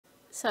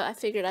So I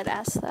figured I'd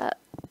ask that.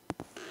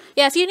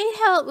 Yeah, if you need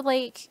help,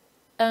 like,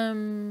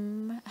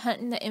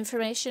 hunting the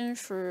information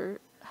for,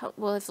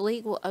 well, if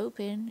League will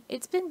open,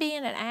 it's been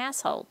being an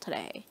asshole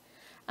today.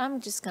 I'm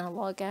just gonna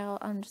log out.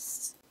 I'm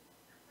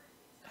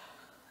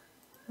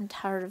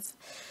tired of,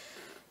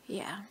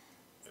 yeah.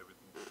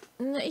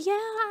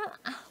 Yeah.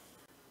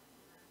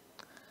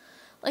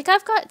 Like,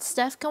 I've got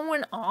stuff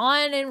going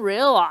on in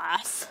real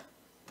life.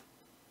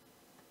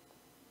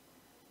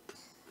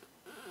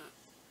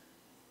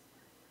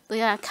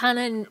 Yeah, kind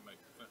of.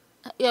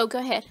 Yo, go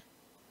ahead.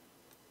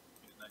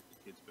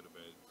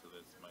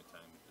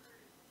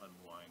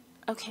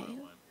 Okay.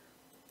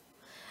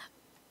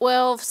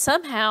 Well,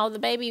 somehow the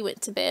baby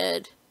went to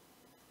bed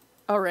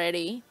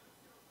already.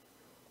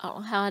 I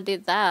don't know how I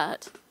did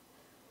that.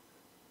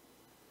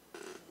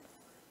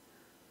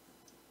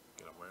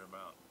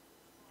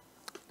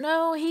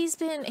 No, he's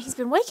been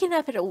waking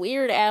up at a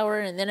weird hour,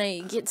 and then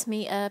he gets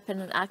me up,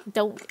 and I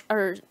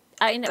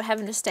end up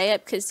having to stay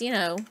up because, you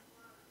know,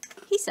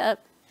 he's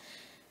up,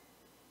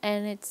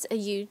 and it's a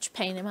huge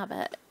pain in my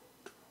butt.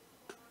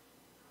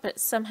 But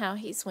somehow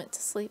he's went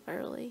to sleep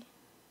early.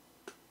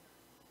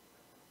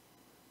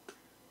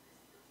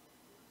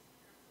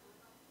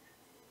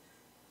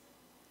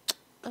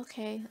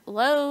 Okay,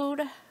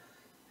 load.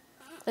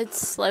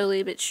 It's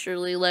slowly but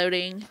surely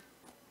loading.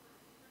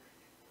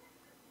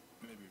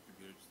 Maybe your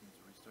computer just needs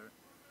to restart.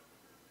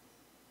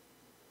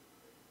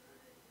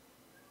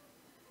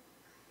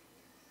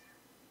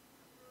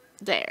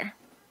 There.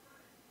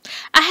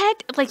 I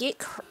had,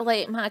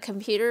 like, my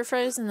computer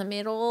froze in the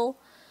middle.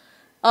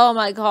 Oh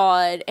my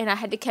god. And I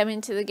had to come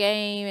into the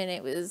game, and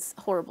it was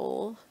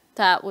horrible.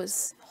 That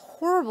was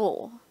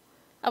horrible.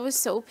 I was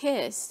so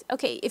pissed.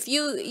 Okay, if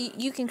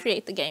you can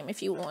create the game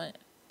if you want.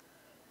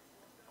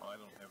 Oh, I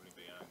don't have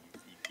anything on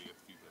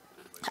UGFT.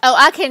 Oh,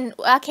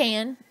 I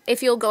can.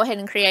 If you'll go ahead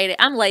and create it.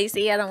 I'm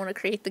lazy. I don't want to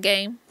create the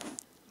game.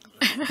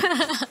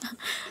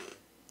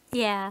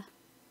 Yeah.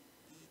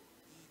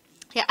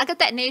 Yeah, I got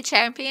that new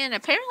champion.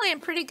 Apparently I'm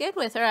pretty good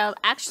with her. I'm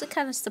actually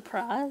kind of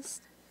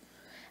surprised.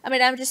 I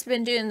mean, I've just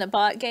been doing the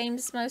bot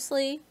games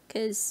mostly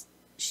because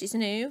she's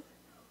new.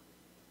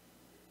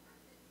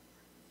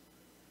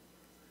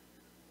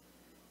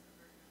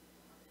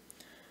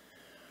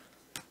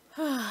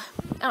 I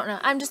don't know.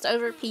 I'm just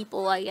over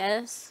people, I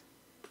guess.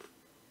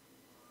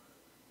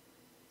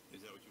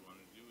 Is that what you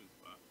wanted to do? Is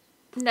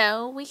bots?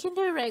 No, we can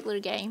do a regular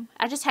game.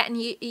 I just hadn't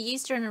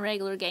used her in a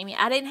regular game yet.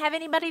 I didn't have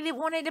anybody that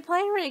wanted to play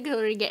a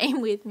regular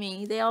game with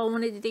me. They all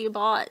wanted to do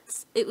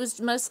bots. It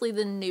was mostly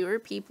the newer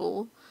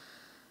people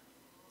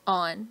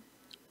on.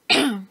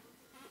 My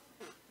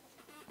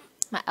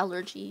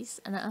allergies,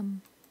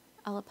 and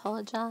I'll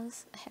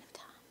apologize ahead of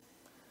time.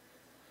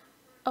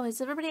 Oh,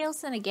 is everybody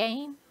else in a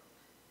game?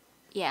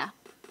 Yeah.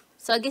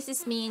 So I guess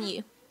it's me and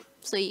you.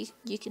 So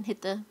you can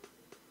hit the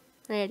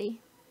ready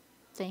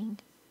thing.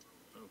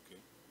 Okay.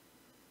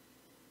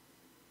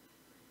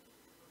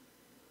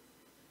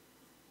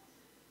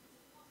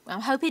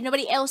 I'm hoping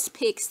nobody else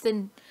picks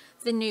the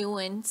new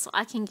one so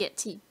I can get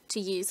to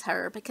use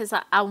her because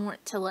I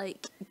want to,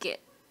 like, get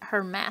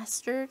her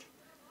mastered.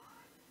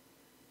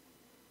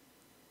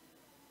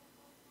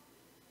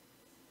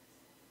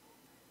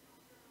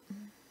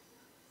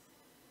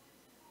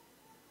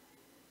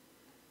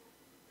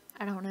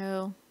 I don't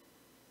know.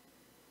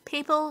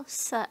 People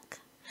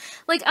suck.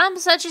 Like, I'm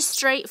such a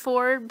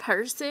straightforward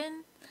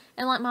person,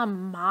 and, like,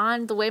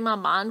 the way my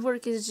mind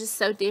works is just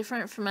so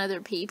different from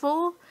other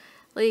people.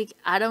 Like,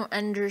 I don't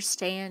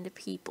understand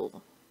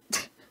people. Yeah,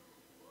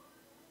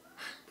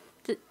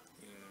 it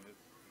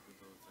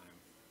happens all the time.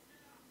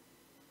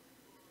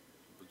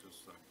 People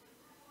just suck.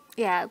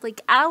 Yeah,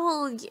 like,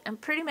 I'm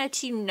pretty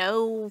much, you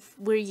know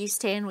where you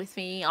stand with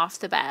me off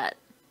the bat.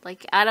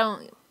 Like, I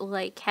don't,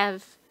 like,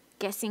 have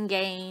guessing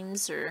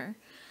games or,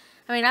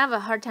 I mean, I have a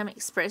hard time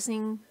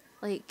expressing,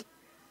 like,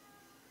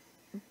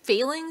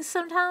 feelings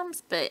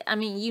sometimes, but, I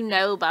mean, you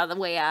know by the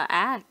way I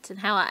act and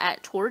how I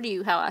act toward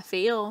you, how I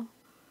feel.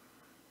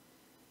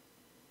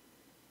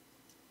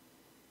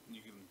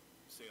 You can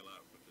say a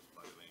lot with just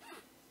body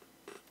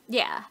language.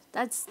 Yeah,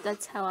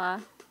 that's how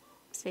I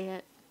say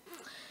it.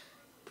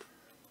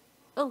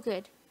 Oh,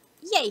 good.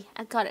 Yay,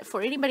 I got it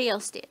before anybody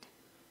else did.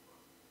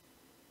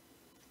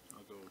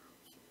 I'll go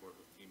support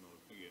with Teemo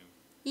again.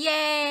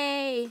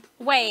 Yay!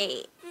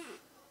 Wait.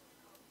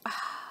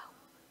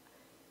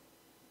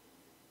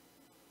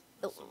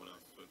 Someone else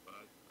with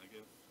bot, I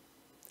guess.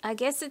 I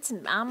guess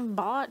I'm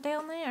bot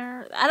down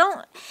there. I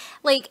don't,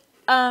 like,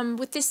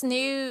 with this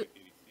new, ADC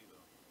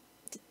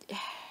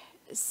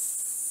though.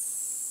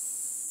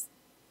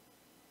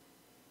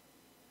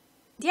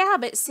 yeah,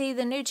 but see,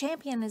 the new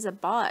champion is a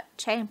bot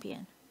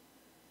champion.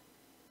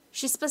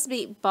 She's supposed to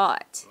be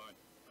bot. Right,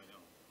 I know.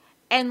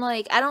 And,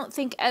 like, I don't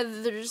think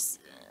others,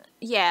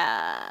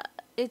 yeah,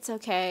 it's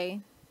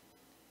okay.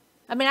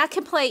 I mean, I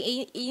can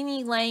play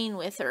any lane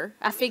with her.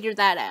 I figured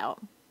that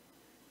out.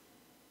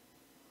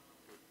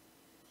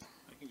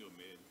 I can go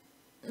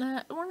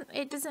mid.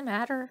 It doesn't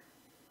matter.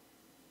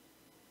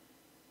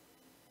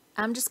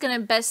 I'm just gonna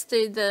bust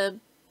through the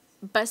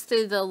bust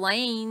through the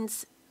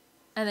lanes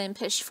and then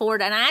push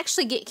forward. And I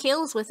actually get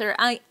kills with her.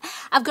 I've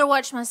got to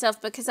watch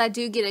myself because I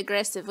do get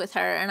aggressive with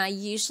her, and I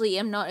usually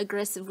am not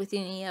aggressive with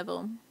any of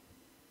them.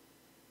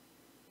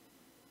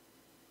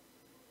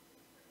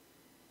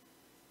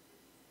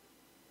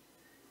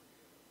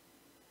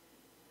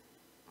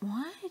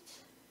 What?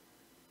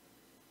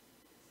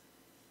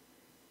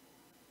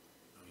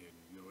 I had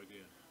no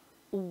idea.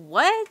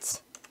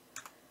 What?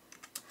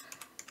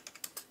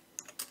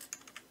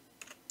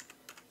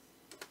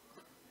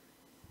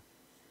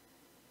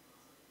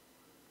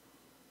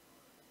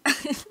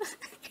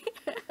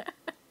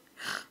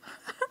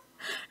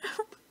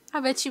 I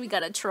bet you we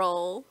got a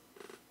troll.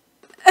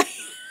 He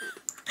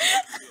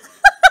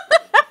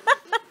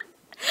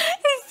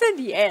said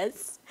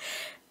yes.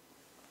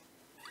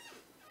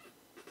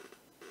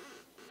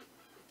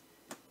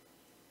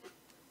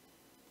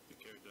 The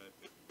character I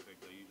picked, in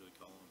fact, I usually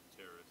call him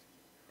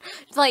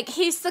terrorist. Like,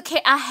 he's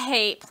the I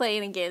hate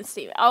playing against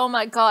him. Oh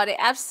my god, it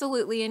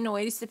absolutely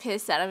annoys the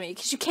piss out of me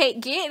because you can't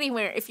get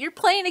anywhere. If you're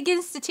playing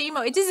against a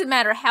Teemo, it doesn't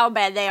matter how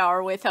bad they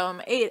are with them.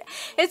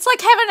 It's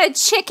like having a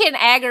chicken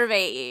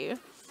aggravate you.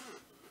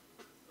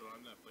 Well,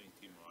 I'm not playing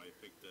Teemo. I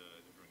picked a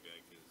different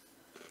guy because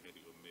I had to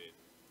go mid.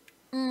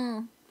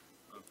 Mm.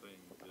 I'm playing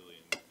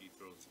Billy, and he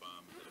throws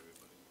bombs at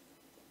everybody.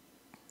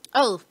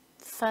 Oh,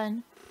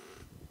 fun.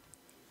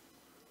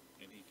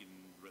 And he can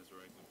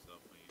resurrect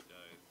himself when he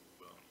dies as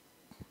well.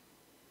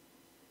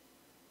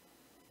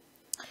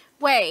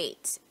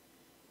 Wait.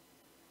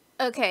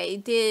 Okay,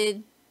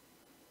 did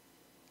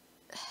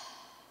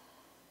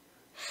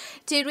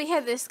we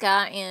have this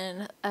guy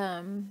in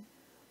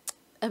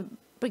a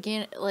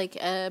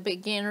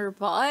beginner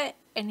bot,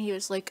 and he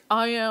was like,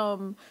 I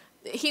am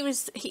it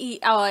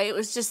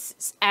was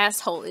just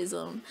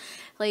assholeism.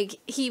 Like,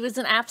 he was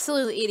an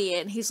absolute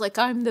idiot, and he's like,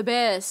 I'm the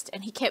best,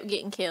 and he kept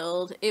getting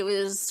killed. It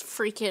was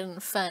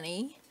freaking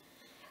funny.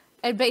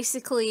 And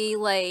basically,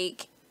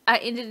 like, I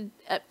ended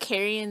up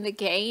carrying the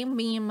game,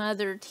 me and my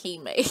other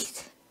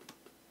teammate.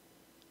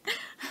 Yeah,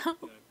 I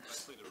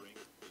played a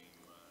ranked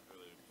game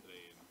earlier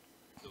today,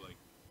 and they're like,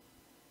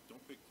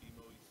 don't pick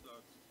Teemo, he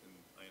sucks, and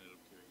I ended up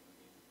carrying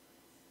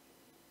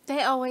the game.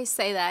 They always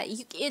say that.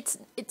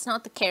 It's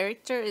not the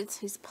character, it's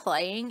who's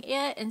playing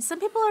it. And some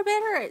people are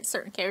better at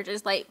certain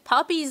characters. Like,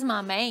 Poppy's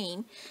my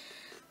main.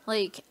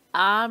 Like,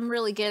 I'm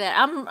really good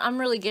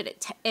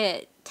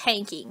at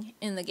tanking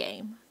in the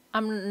game.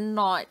 I'm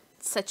not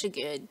such a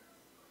good,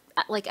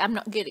 like, I'm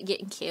not good at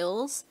getting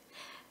kills.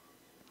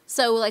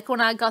 So, like, when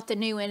I got the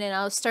new one and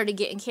I started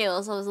getting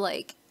kills, I was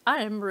like,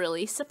 I am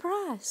really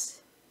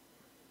surprised.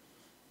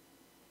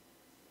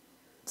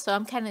 So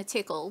I'm kind of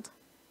tickled.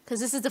 Because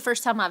this is the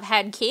first time I've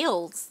had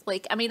kills.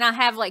 Like, I mean, I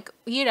have, like,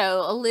 you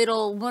know, a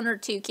little 1 or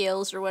 2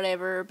 kills or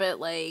whatever. But,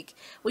 like,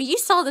 when you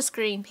saw the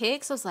screen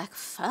pics, I was like,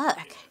 fuck.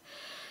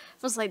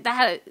 I was like,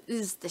 that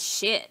is the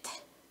shit.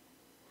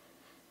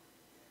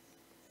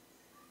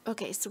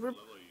 Okay, so we're... What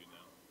level are you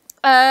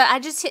now? I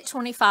just hit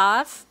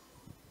 25.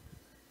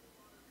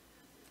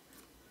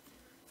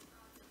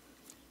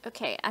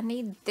 Okay, I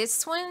need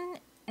this one,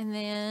 and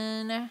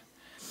then...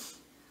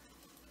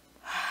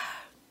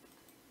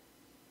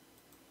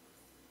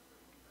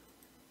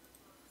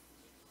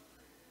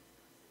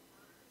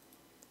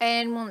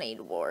 And we'll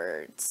need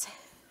wards.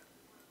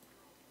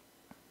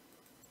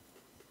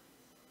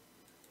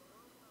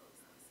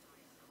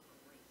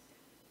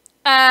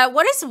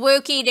 What is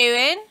Wookie doing?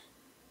 I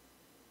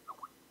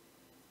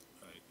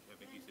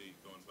think he said he's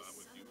going bot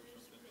with you or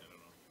something.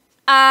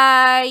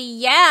 I don't know.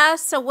 Yeah,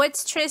 so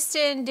what's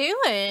Tristan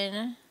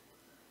doing?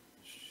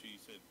 She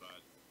said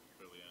bot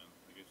early on.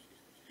 I guess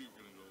she's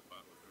gonna go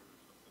bot with her or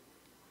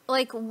something.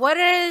 Like, what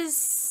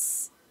is...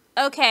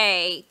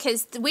 Okay,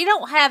 because we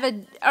don't have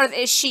a... Or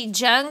is she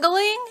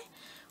jungling?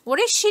 What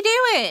is she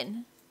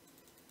doing?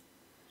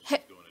 She's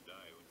going to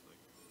die, it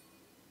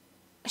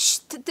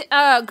looks like.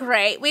 Oh,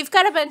 great. We've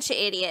got a bunch of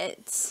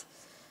idiots.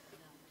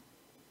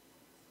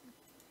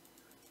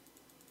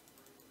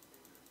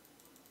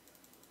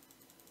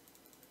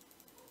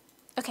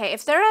 Okay,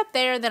 if they're up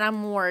there, then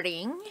I'm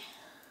warding.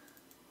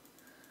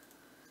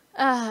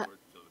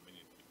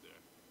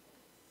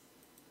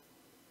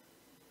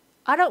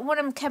 I don't want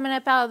them coming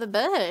up out of the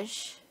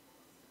bush.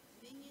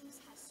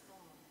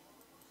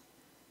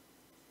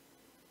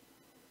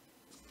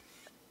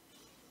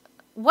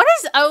 What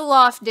is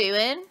Olaf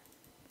doing?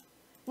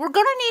 We're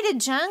gonna need a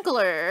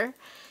jungler.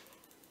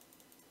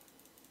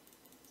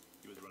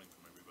 He was running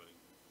from everybody.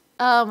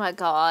 Oh my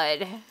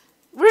god.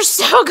 We're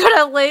still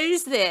gonna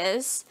lose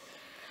this.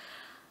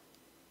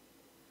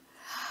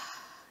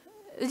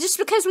 Just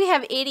because we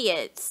have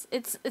idiots.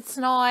 It's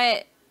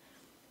not...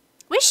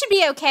 We should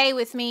be okay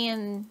with me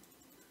and...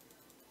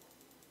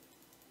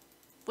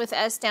 with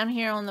us down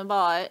here on the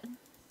bot.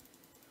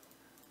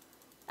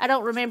 I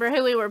don't remember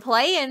who we were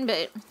playing,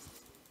 but...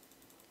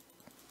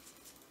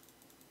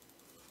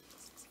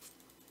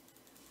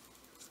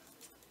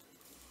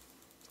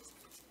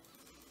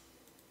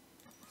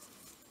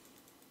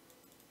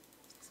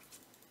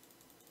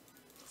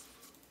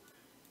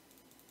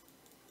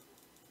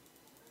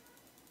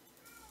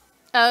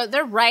 Oh,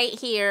 they're right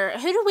here.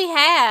 Who do we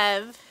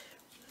have?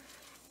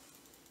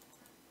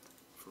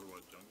 For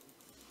what,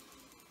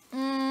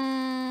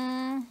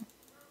 jungle?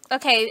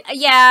 Okay,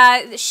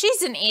 yeah,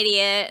 she's an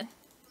idiot.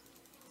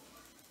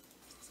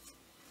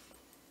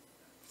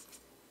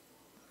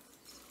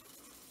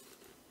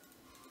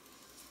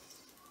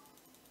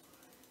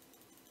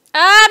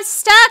 Oh, I'm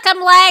stuck.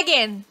 I'm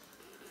lagging.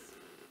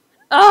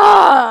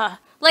 Ugh.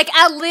 Like,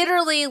 I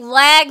literally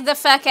lagged the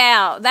fuck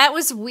out. That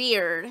was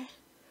weird.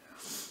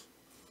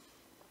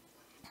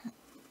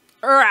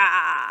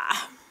 Rah.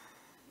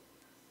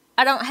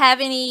 I don't have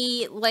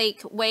any,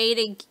 like, way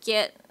to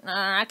get...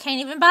 I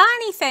can't even buy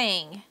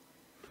anything.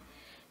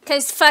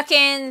 Because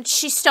fucking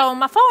she stole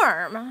my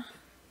farm. I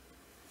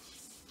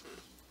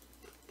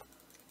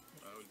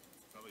would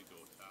probably go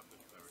top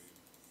if I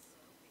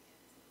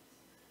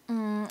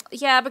were you.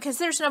 Yeah, because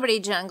there's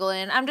nobody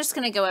jungling. I'm just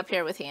going to go up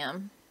here with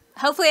him.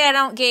 Hopefully I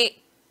don't get...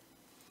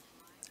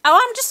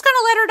 Oh, I'm just going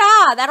to let her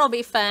die. That'll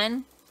be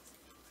fun.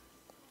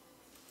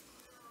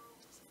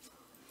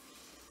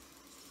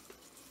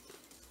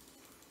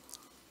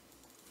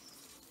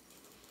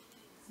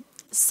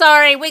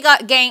 Sorry, we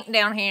got ganked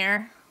down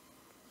here.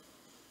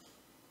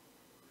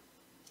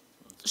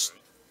 That's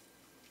alright.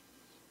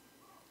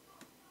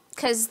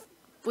 Because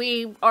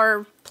we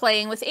are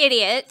playing with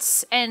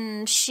idiots,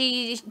 and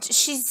she's...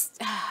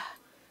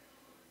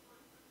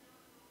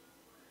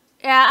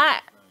 Yeah,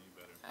 No, you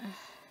better.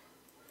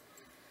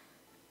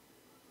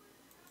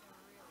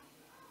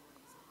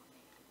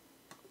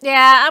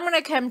 yeah, I'm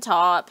gonna come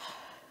top.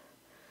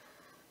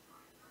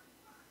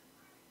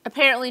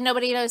 Apparently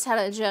nobody knows how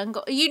to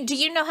jungle. Do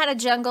you know how to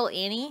jungle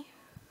any?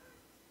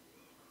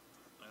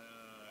 I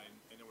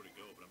know where to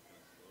go, but I'm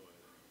kind of slow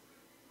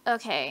at it.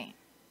 Okay.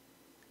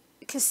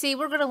 Because, see,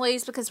 we're gonna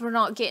lose because we're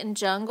not getting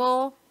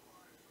jungle.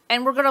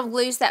 And we're gonna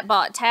lose that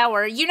bot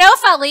tower. You know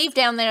if I leave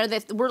down there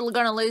that we're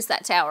gonna lose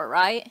that tower,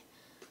 right?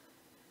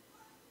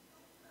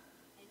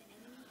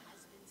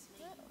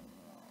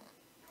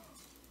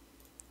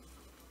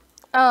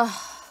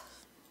 Oh.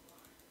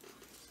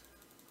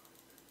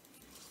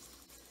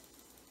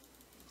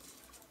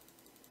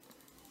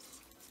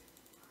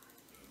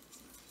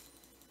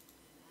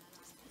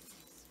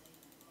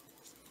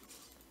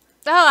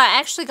 Oh, I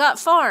actually got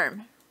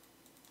farm.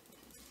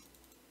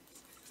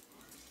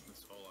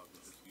 This fall off is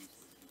just useless.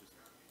 You just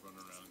run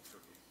around in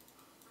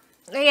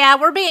circles. Yeah,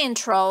 we're being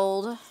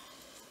trolled.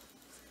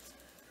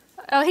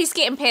 Oh, he's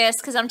getting pissed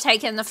because I'm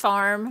taking the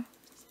farm.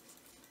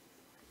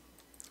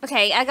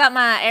 Okay, I got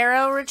my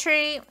arrow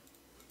retreat.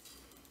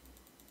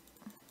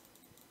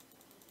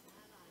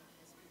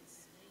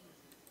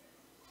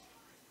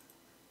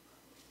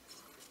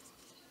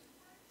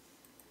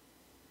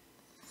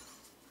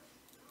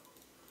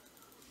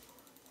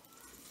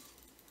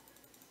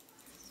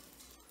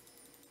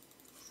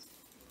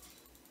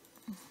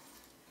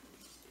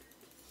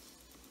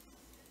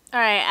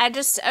 Alright, I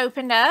just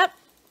opened up.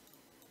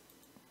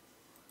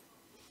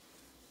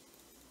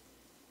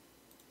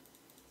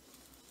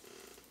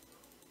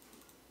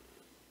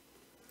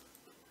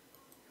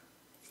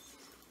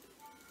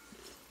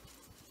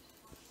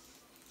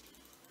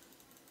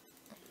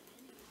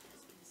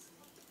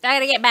 I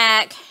gotta get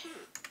back.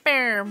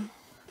 Boom.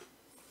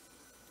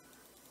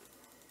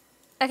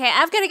 Okay,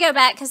 I've gotta go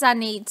back because I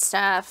need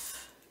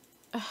stuff.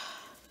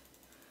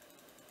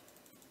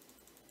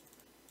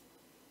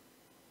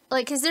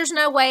 Like, because there's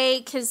no way,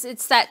 because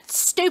it's that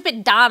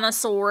stupid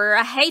dinosaur.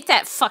 I hate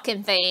that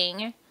fucking thing.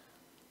 You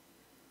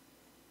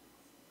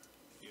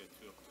got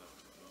two up top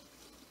as well.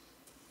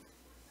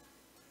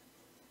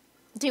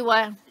 Do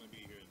what? It's gonna be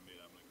here in mid.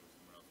 I'm gonna go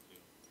somewhere else too.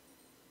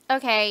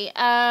 Okay,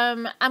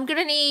 I'm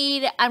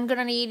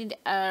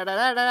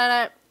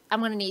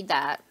gonna need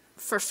that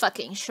for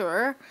fucking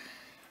sure.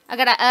 I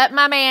gotta up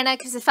my mana,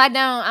 because if I don't,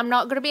 I'm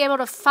not gonna be able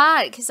to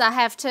fight, because I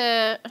have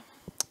to...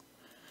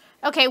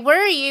 Okay, where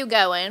are you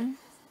going?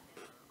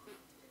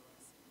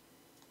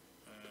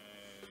 I don't know.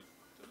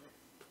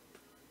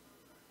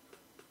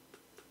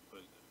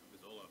 But this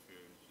Olaf here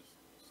is just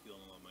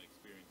stealing all my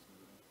experience.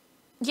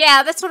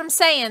 Yeah, that's what I'm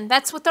saying.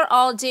 That's what they're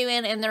all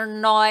doing, and they're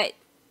not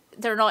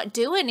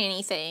doing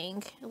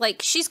anything.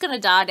 Like, she's gonna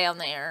die down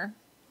there.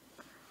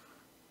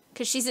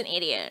 Because she's an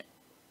idiot.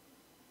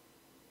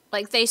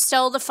 Like, they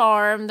stole the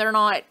farm. They're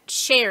not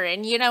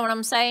sharing. You know what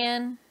I'm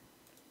saying?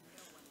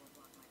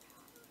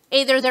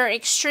 Either they're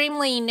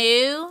extremely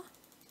new,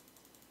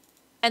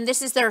 and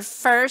this is their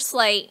first,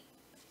 like...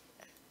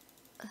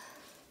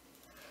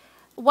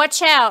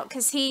 Watch out,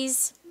 because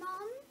he's...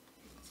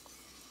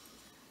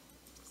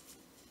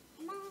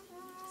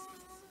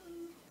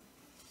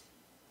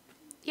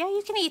 Yeah,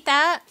 you can eat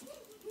that.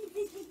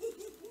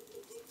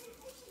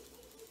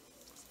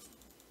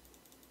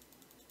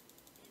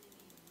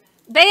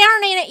 They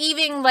aren't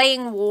even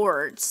laying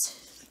wards.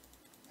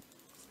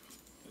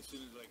 As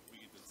soon as like we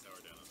get this tower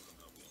down, I'm gonna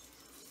help you.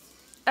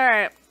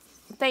 Alright.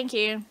 Thank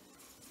you.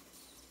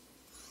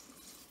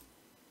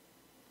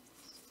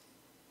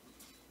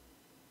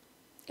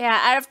 Yeah,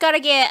 I've got to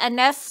get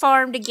enough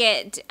farm to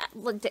get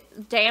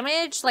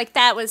damage. Like,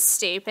 that was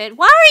stupid.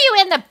 Why are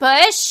you in the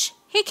bush?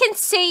 He can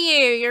see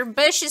you. Your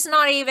bush is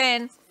not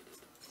even...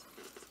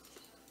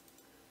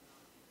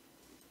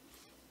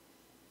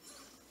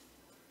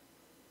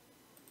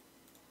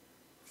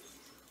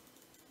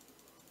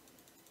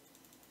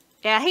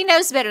 Yeah, he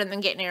knows better than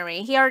get near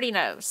me. He already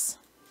knows.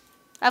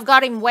 I've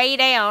got him way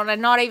down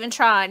and not even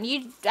trying.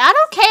 I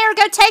don't care.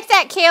 Go take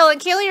that kill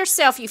and kill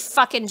yourself, you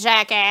fucking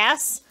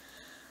jackass.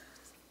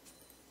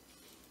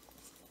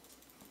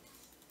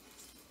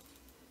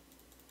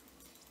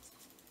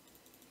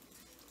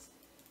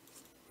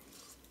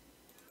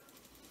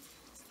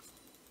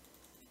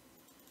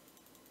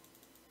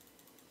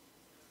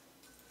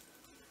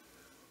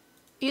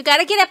 You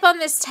gotta get up on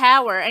this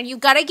tower, and you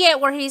gotta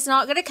get where he's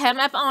not gonna come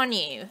up on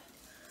you.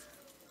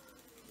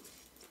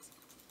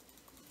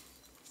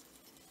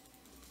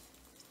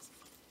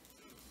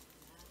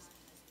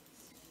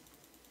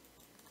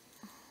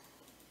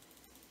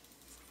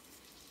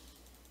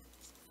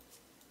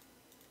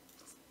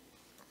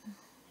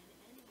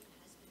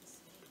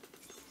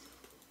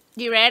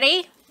 You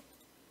ready?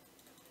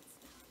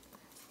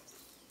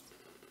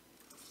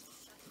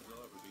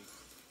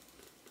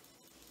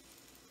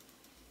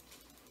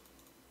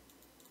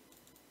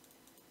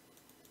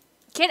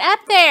 Get up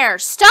there.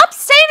 Stop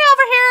standing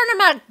over here in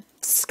my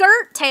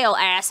skirt tail,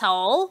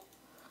 asshole.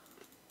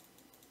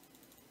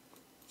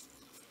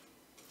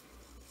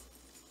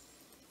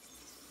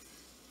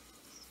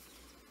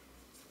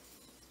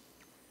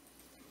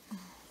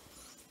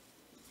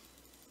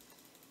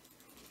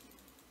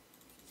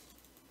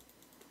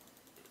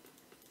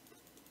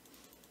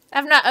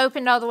 I've not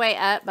opened all the way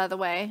up, by the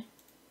way.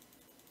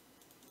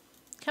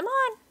 Come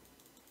on.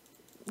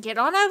 Get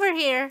on over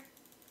here.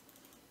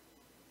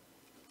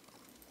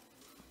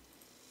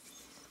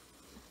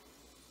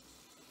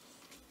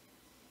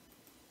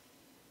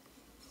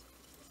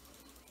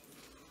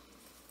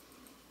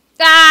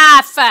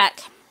 Ah, fuck.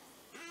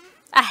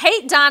 I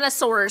hate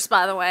dinosaurs,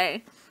 by the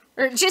way.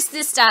 Or just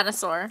this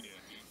dinosaur.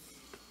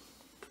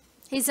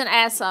 He's an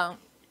asshole.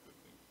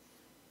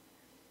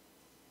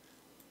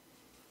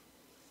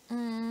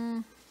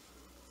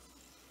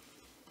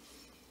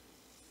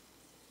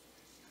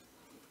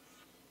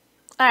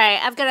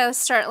 Alright, I've got to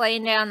start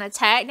laying down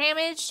attack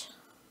damage.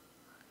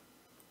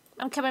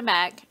 I'm coming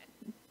back.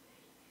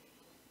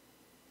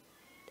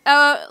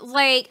 Oh,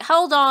 like,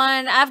 hold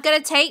on. I've got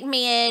to take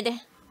mid.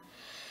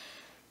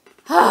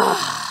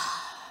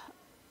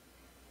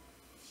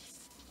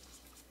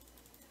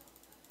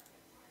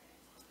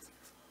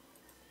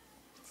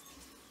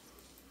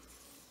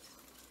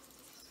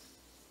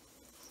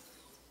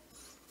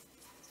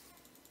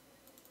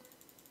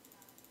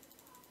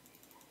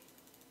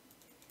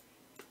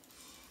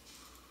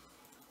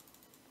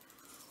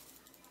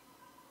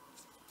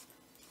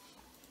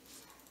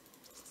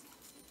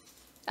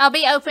 I'll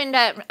be opened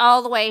up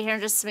all the way here in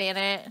just a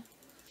minute.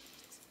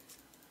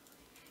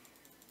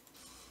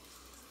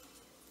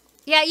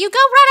 Yeah, you go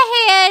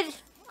right ahead.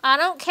 I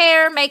don't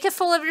care. Make a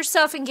fool of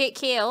yourself and get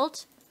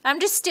killed. I'm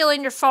just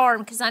stealing your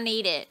farm because I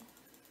need it.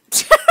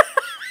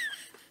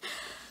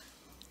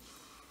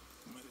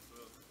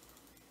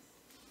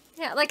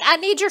 Yeah, like, I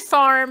need your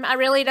farm. I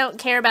really don't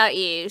care about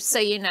you, so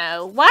you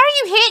know. Why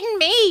are you hitting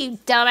me,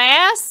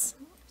 dumbass?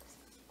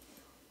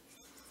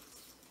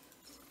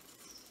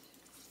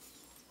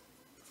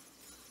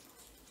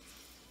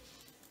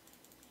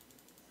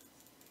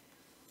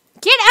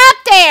 Get up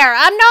there!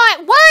 I'm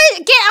not... What?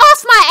 Get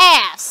off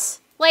my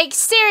ass! Like,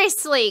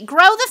 seriously,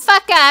 grow the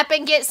fuck up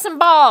and get some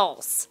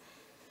balls.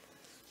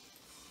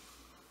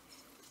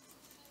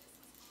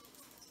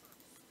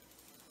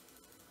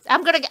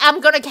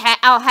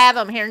 I'll have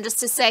him here in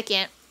just a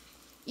second.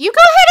 You go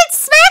ahead and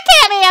smack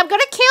at me! I'm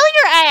gonna kill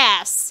your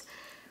ass!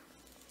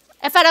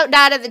 If I don't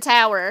die to the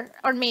tower,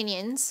 or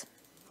minions.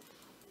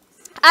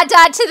 I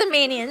died to the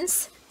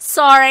minions.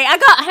 Sorry, I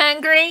got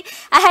hungry.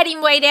 I had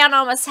him way down,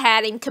 almost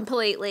had him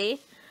completely.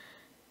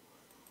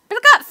 But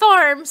I got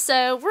farm,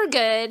 so we're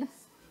good.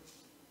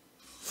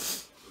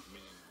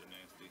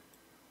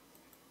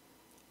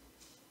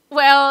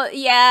 Well,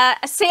 yeah.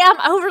 See, I'm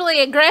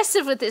overly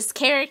aggressive with this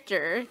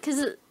character,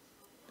 because...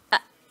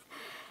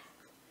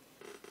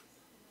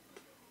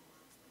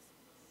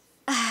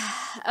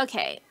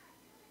 okay.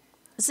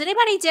 Is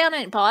anybody down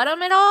at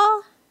bottom at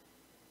all?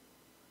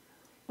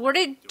 Where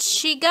did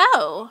she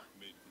go?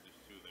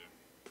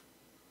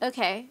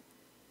 Okay.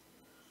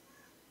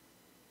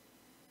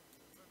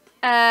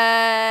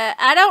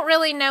 I don't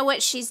really know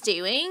what she's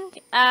doing.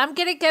 I'm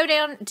gonna go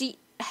down...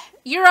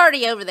 You're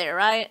already over there,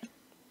 right?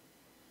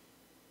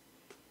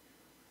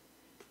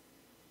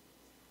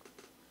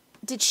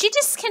 Did she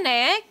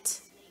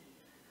disconnect?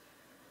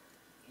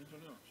 I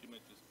don't know. She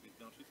might just be...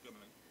 No, she's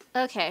coming.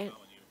 Okay.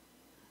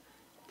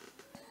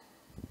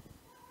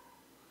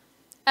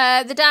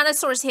 The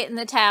dinosaur's hitting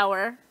the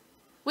tower.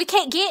 We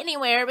can't get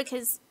anywhere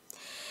because...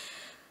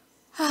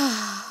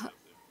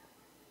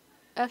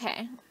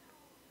 Okay.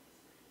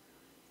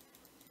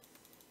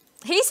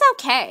 He's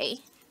okay.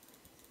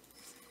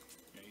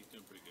 Yeah, he's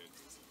doing pretty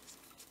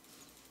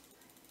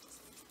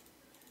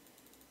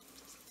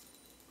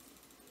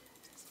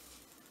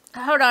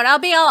good. Hold on, I'll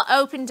be all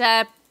opened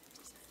up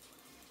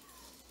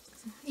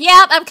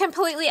Yep, I'm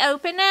completely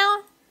open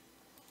now.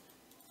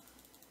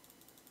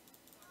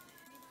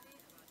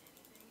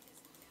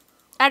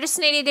 I just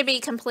needed to be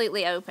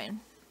completely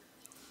open.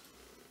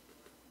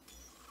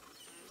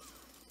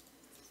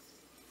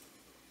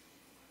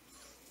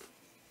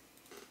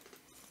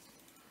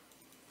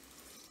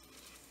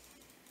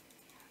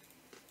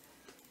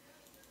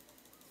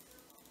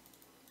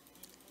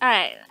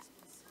 Alright.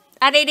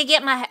 I need to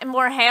get my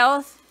more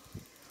health.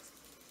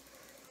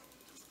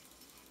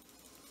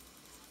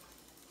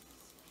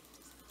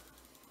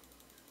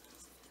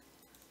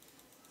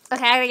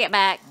 Okay, I gotta get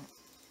back.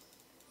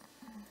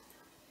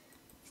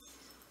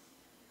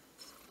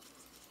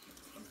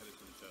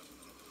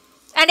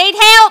 I need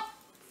help!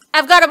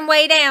 I've got him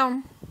way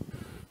down.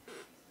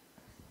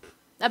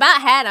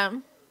 About had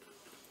him.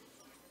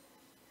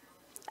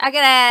 I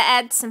gotta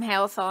add some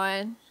health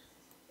on.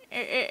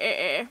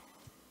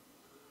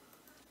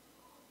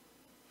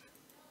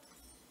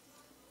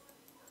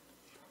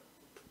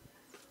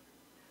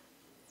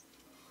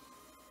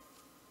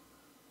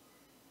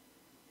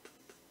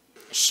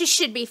 She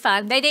should be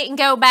fine. They didn't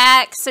go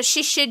back, so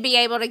she should be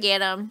able to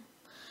get him.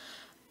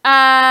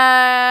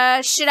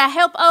 Should I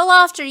help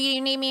Olaf, or you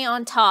need me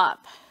on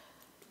top?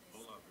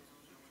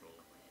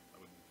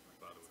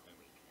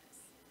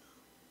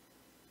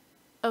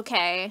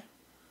 Okay.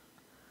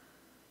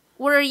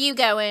 Where are you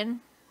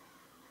going?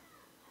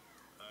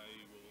 I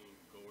will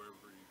go wherever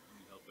you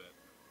need help at.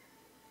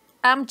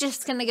 I'm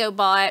just gonna go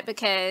bot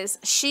because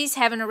she's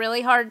having a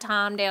really hard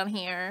time down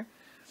here.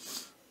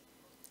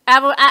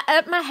 I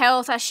up my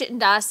health. I shouldn't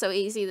die so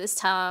easy this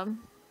time.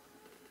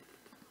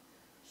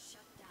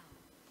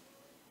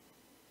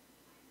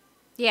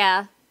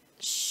 Yeah.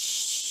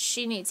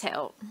 She needs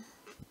help. Just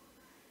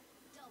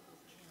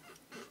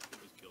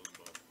kill them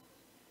both.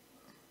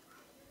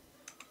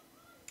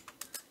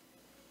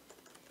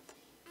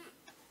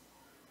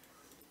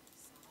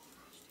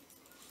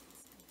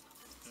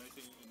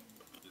 Anything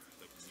just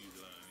I can use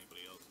it on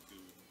anybody else to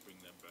bring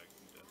them back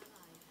from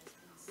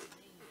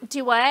death.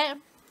 Do what?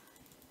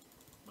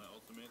 My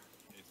ultimate,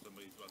 if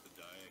somebody's about to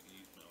die, I can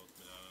use my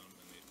ultimate on them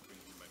and it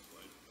brings them back to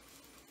life.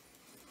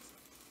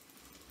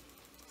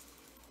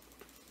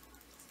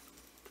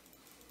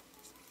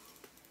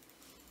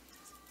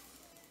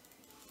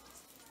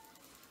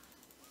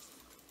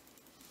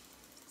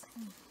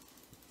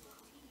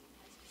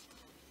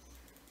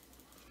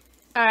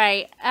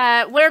 Alright,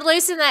 we're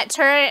losing that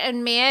turret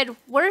in mid.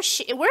 Where's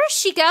she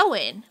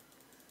going?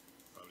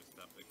 Probably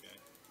stop that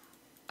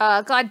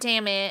guy. God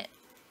damn it.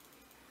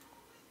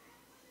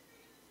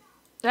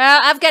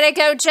 Well, I've got to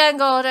go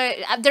jungle.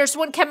 There's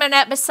one coming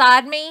up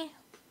beside me.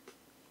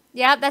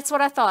 Yeah, that's what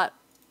I thought.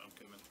 I'm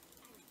coming.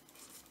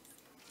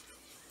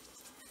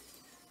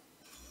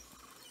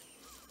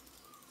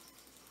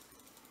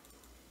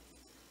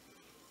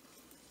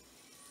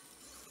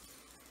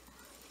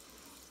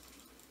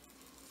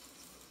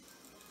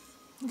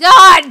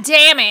 God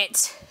damn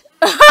it.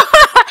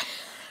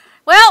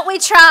 Well, we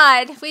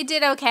tried. We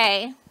did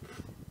okay.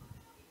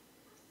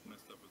 My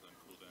stuff is on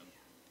cooldown.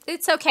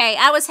 It's okay.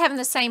 I was having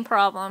the same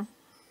problem.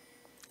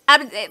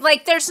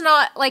 Like, there's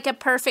not, like, a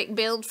perfect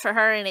build for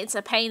her, and it's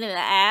a pain in the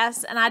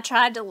ass. And I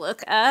tried to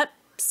look up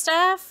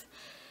stuff.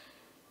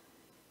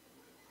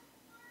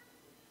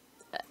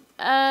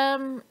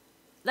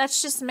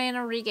 That's just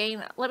mana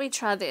regain. Let me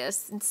try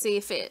this and see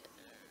if it...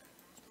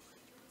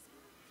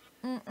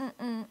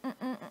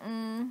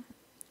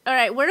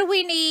 Alright, where do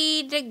we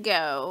need to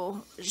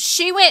go?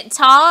 She went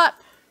top.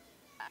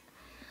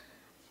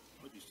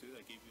 What you said,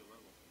 I gave you a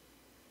level.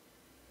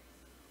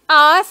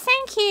 Aw,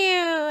 thank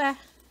you.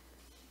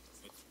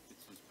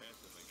 It's his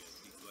passive, I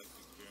guess. He collects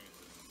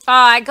experience.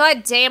 Aw,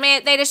 god damn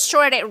it. They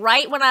destroyed it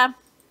right when I'm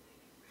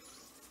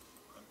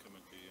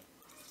coming to you.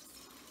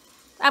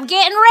 I'm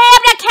getting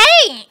rammed. I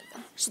can't.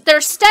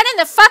 They're stunning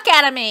the fuck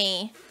out of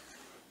me.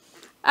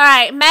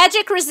 Alright,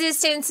 magic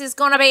resistance is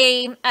gonna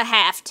be a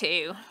have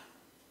to.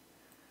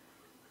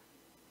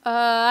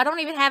 I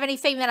don't even have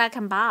anything that I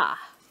can buy.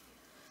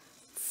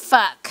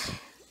 Fuck.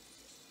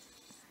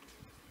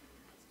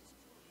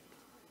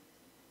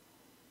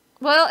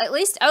 Well, at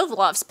least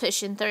Olaf's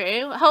pushing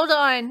through. Hold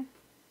on.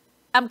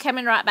 I'm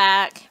coming right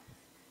back.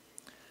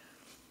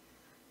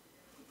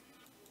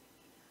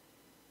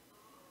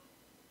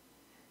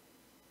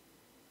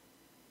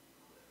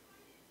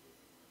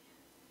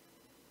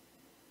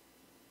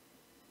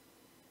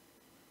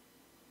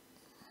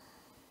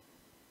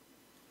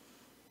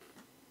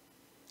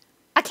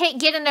 I can't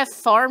get enough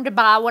farm to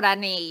buy what I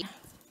need.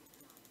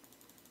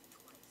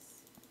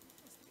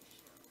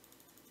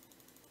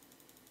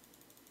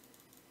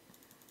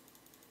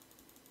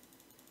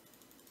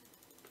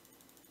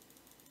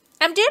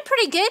 I'm doing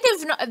pretty good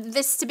if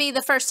this to be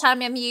the first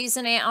time I'm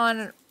using it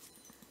on...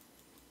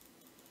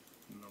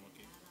 Normal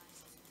game.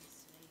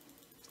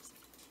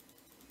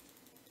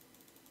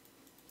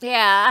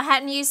 Yeah, I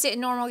hadn't used it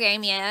in normal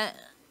game yet.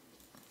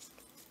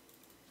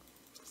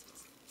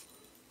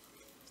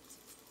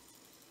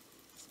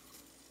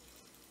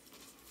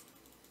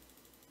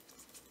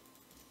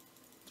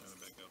 Trying to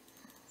back up.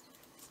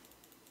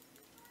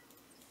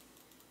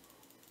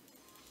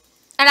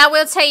 And I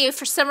will tell you,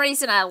 for some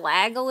reason I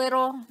lag a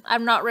little.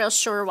 I'm not real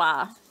sure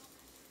why.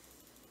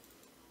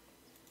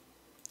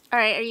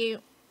 Alright, are you...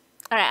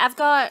 Alright, I've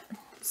got...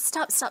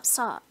 Stop, stop,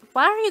 stop.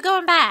 Why are you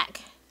going back?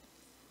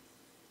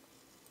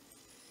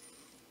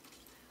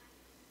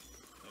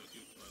 That was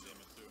you trying to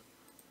damage to her.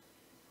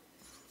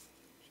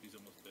 She's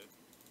almost dead.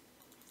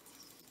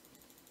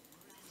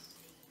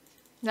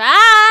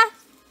 Ah!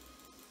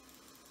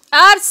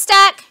 Oh, I'm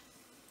stuck!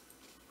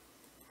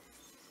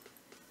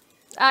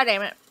 Oh,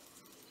 damn it.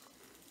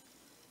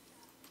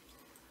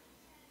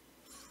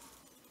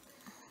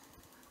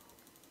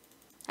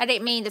 I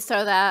didn't mean to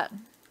throw that.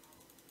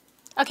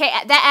 Okay,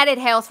 that added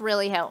health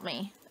really helped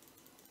me.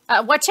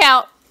 Watch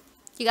out.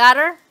 You got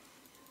her?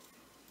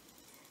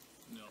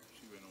 No,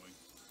 she ran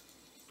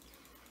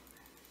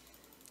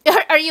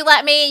away. Are you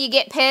like me and you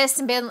get pissed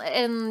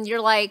and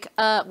you're like,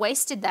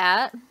 wasted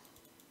that? No,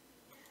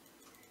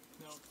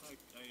 I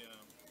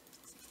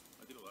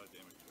did a lot of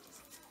damage to her.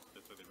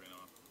 That's why they ran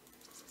off.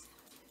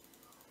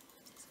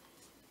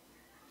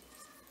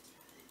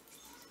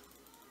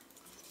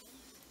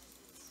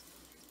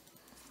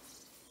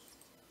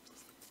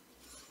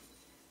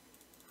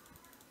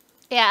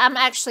 Yeah, I'm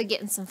actually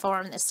getting some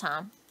farm this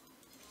time.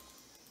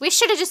 We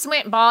should have just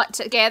went and bought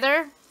together. I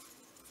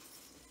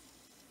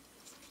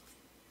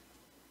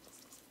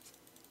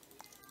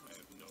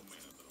have no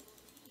mana though.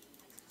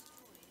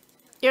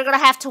 You're gonna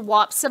have to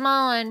whop some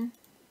on.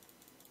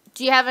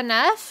 Do you have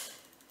enough?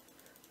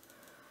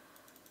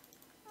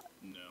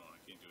 No, I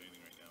can't do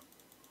anything right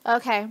now.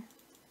 Okay. I'm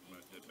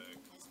gonna head back.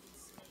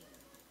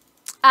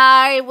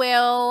 I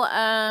will,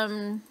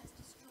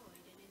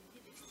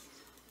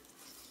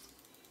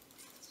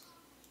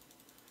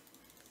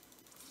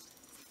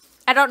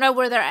 I don't know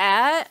where they're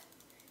at.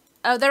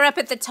 Oh, they're up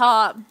at the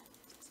top.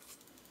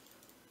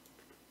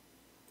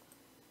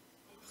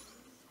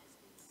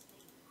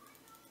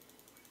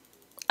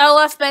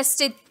 Olaf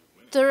busted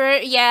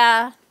through.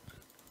 Yeah.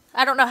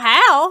 I don't know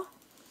how.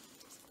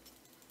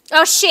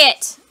 Oh,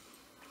 shit.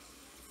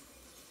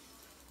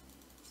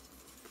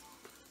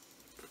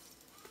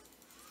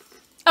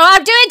 Oh,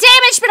 I'm doing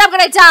damage, but I'm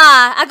gonna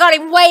die. I got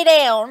him way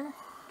down.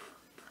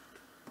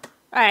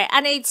 Alright, I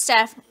need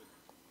stuff.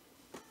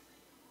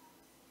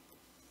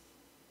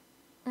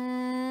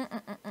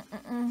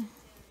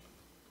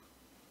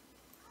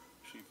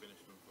 She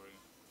finished him for you.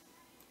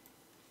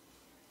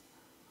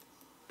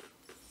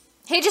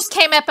 He just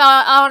came up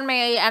on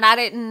me and I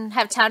didn't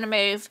have time to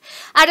move.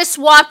 I just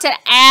walked an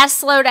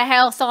ass load of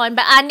health on,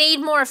 but I need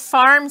more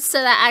farms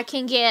so that I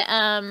can get,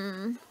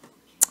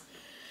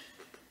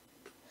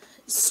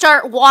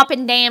 start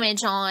whopping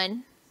damage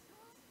on.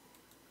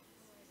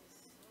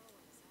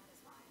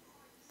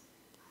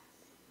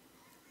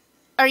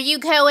 Are you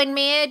going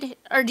mid?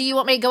 Or do you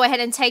want me to go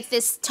ahead and take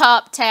this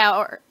top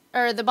tower?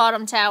 Or the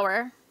bottom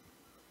tower?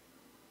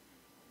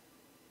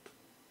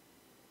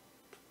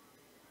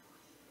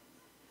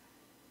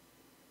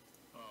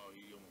 Oh,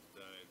 you almost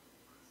died.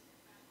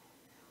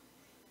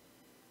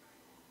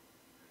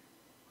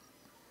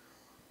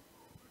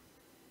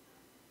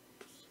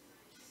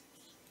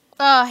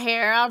 Oh,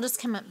 here. I'll just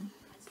come up.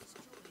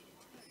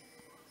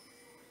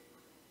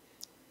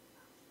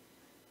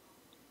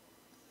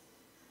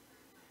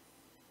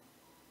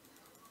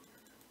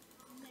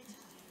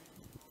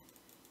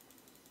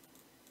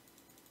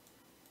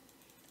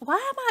 Why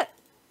am I...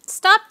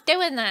 Stop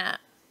doing that.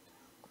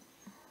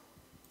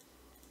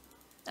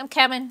 I'm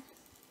coming.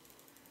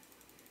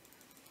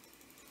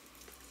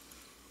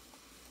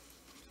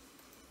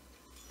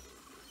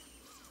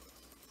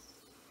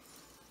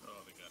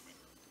 Oh, they got me.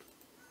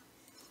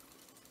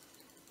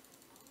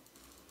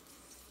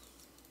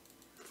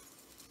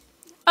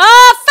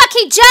 Oh, fuck,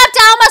 he jumped.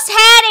 I almost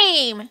had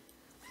him.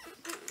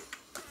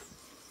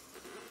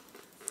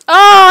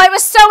 Oh, it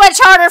was so much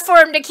harder for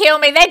him to kill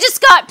me. They just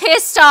got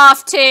pissed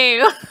off,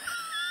 too.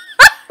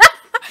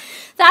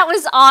 That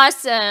was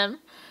awesome.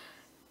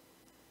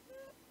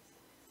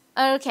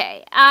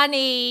 Okay, I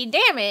need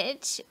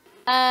damage.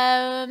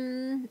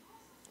 I'm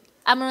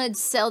going to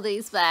sell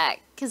these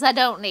back because I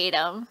don't need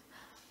them.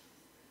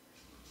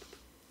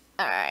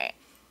 Alright,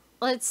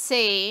 let's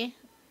see.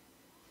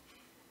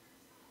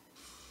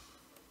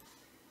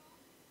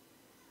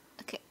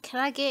 Okay,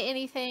 can I get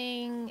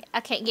anything? I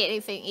can't get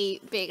anything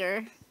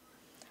bigger.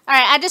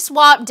 Alright, I just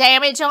swapped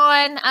damage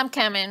on. I'm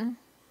coming.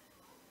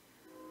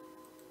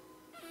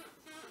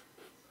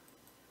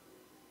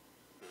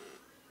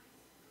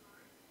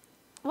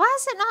 Why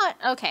is it not?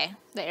 Okay,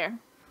 there.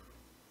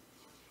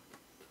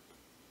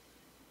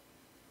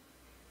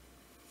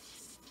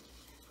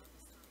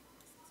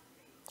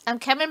 I'm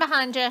coming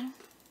behind you.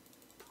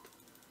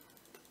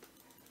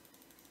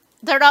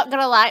 They're not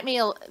going to like me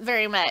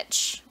very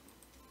much.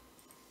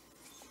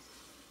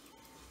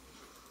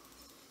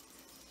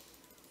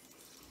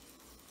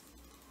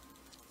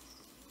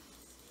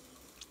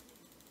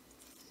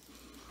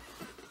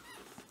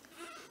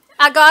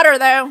 I got her,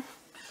 though.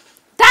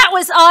 That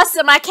was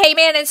awesome. I came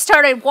in and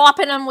started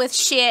whopping them with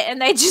shit,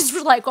 and they just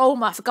were like, oh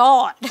my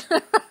god.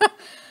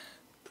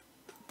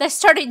 They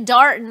started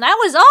darting. That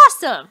was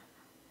awesome.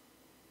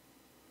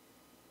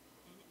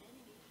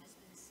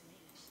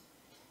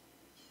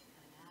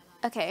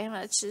 Okay,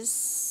 let's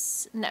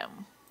just... No.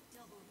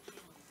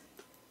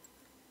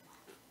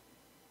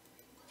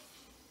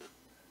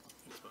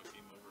 It's about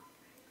game over.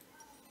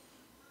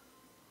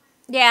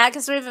 Yeah,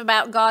 because we've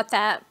about got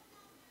that.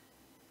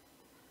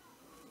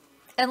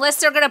 Unless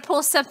they're going to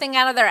pull something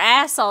out of their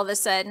ass all of a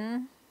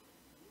sudden.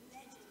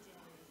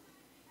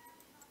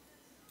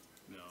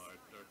 No, our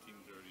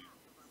team's already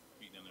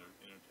beaten in their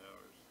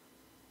towers.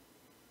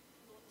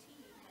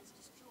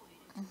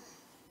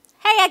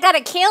 Hey, I got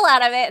a kill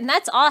out of it, and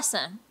that's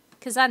awesome.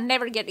 Because I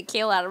never get a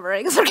kill out of a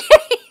regular game.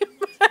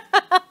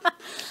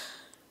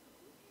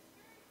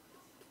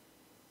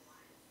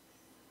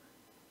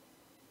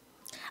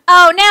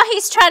 Oh, now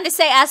he's trying to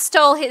say I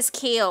stole his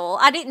kill.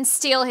 I didn't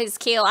steal his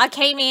kill. I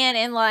came in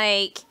and,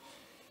 like,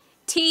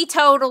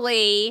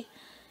 teetotally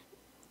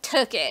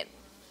took it.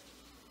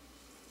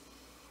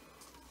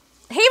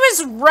 He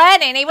was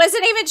running. He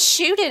wasn't even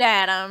shooting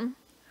at him.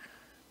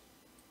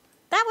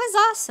 That was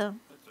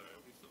awesome. That's alright,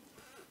 we still.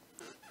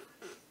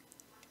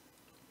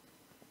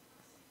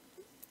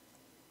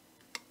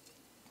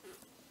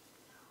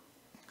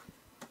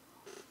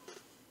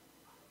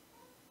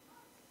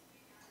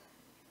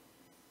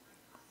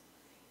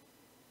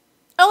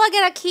 Oh, I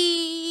got a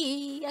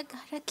key. I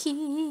got a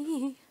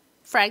key.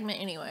 Fragment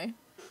anyway.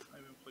 I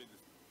haven't played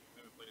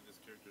this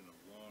character in a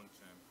long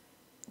time.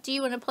 Do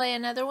you want to play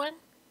another one?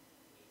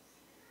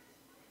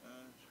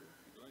 Sure,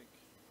 if you'd like.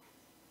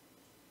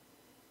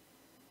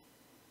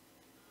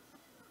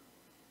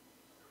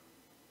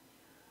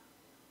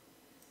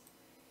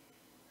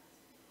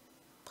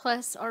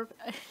 Plus our...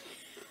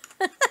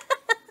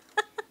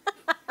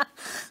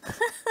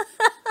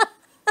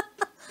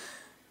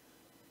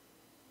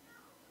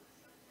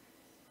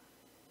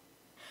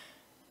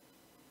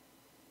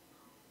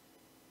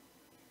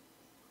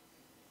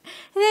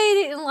 They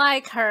didn't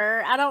like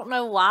her. I don't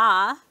know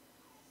why.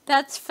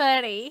 That's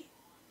funny.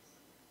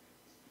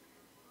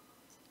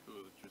 Who,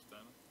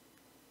 Tristana?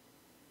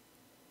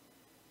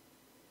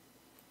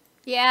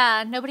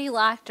 Yeah, nobody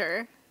liked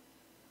her.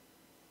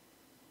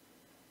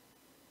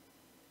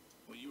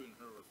 Well, you and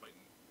her were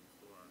fighting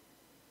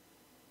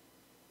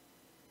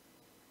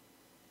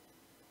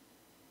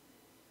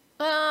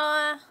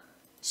before.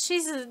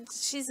 She's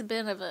a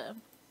bit of a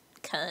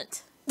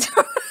cunt.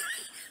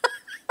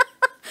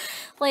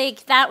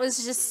 Like, that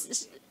was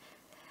just...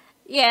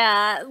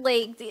 Yeah,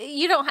 like,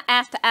 you don't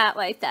have to act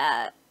like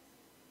that.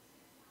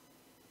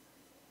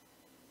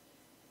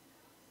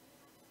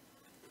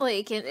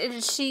 Like,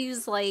 and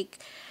she's like,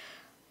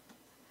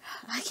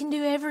 I can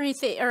do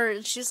everything.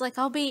 Or she's like,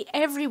 I'll be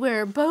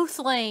everywhere, both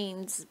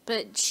lanes.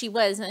 But she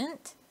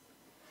wasn't.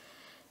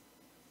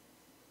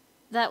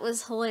 That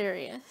was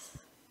hilarious.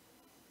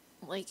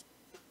 Like,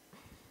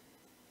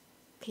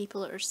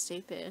 people are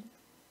stupid.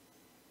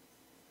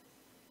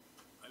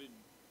 I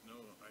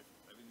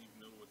didn't even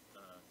know what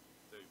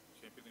the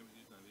champion name was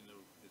using. I didn't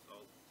know his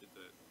ult did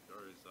that,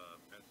 or his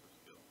passive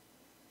skill.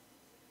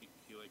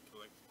 He like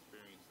collects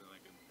experience and I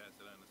can pass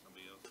it on to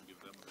somebody else and give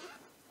them a...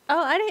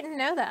 Oh, I didn't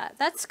know that.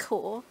 That's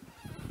cool.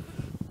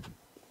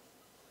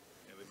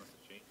 Yeah, they must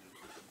have changed it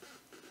or something.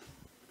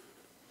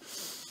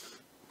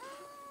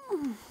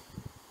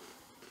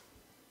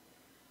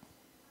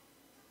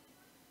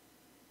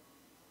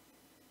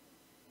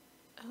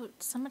 Oh,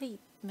 somebody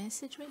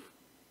message me?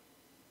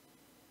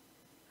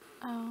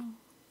 Oh.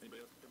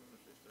 Anybody else coming or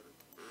should I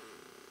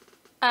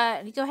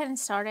start it? Go ahead and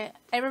start it.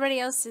 Everybody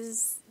else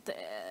is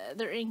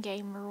they're in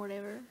game or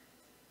whatever.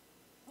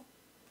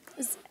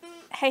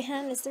 Hey,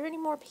 hun, is there any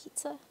more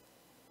pizza?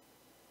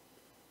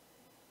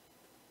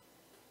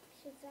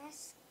 She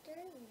asked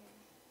earlier.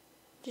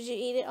 Did you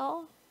eat it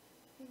all?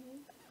 Mm-hmm.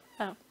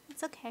 Oh,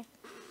 it's okay.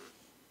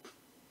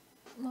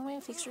 Want me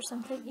to fix her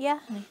something? Yeah,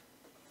 honey.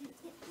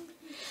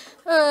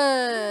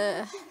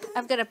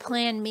 I've got to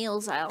plan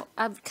meals out.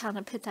 I've kind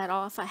of put that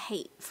off. I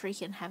hate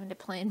freaking having to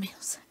plan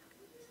meals out.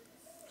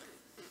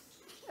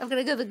 I'm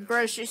going to go to the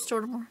grocery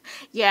store tomorrow.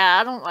 Yeah,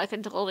 I don't like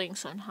adulting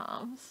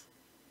sometimes.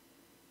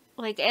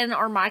 Like, and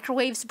our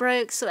microwave's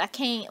broke, so I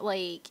can't,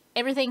 like,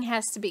 everything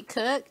has to be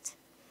cooked.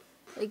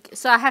 Like,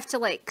 so I have to,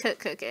 like,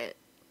 cook it.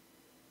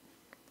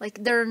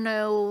 Like, there are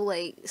no,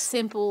 like,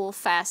 simple,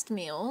 fast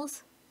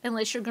meals.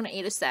 Unless you're going to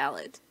eat a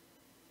salad.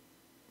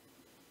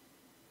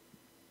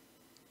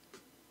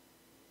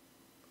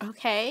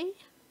 Okay.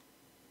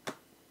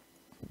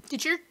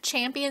 Did your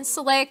champion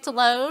select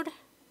load?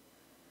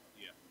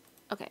 Yeah.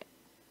 Okay.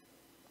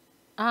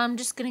 I'm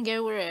just going to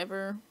go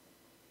wherever.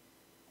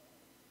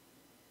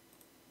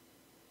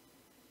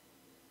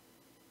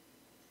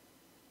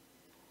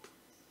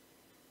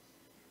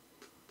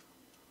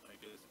 I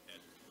guess Ash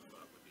is coming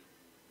up with you.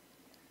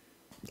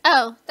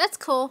 Oh, that's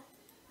cool.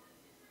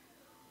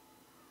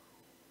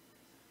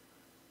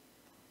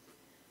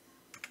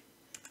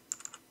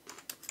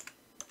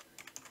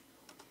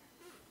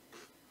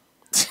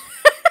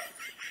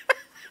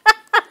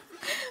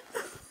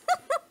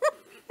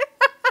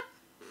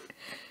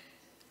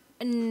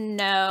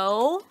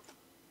 No.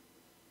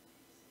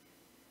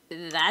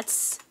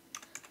 That's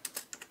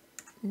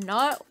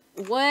not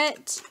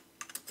what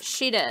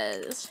she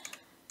does.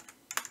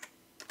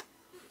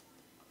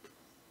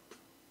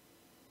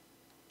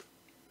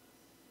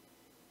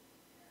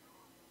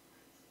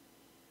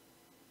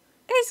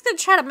 gonna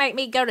try to make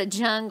me go to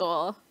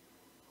jungle.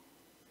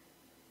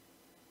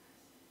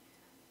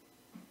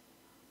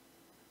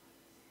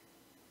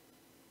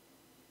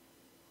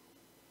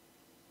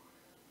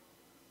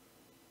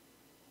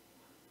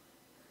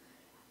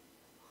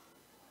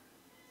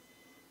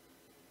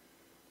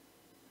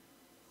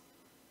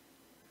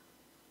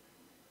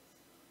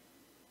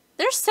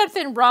 There's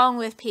something wrong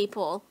with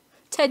people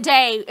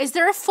today. Is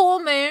there a full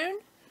moon?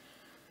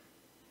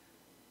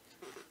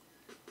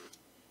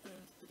 I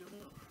don't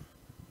know.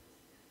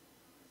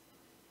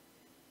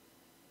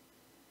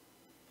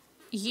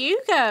 You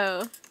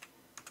go.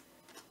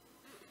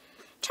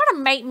 Try to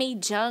make me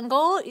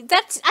jungle.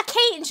 I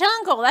can't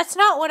jungle. That's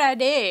not what I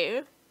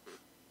do.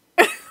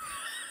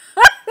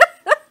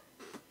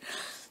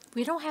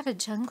 We don't have a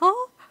jungle?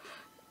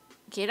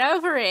 Get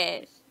over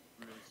it.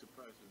 I'm really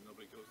surprised that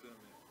nobody goes down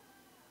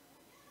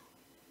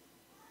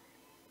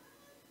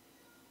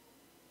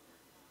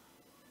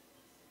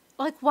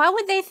there. Like, why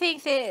would they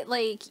think that,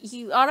 like,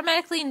 you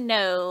automatically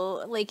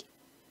know, like,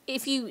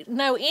 if you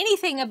know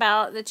anything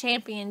about the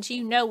champions,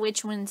 you know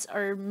which ones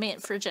are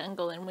meant for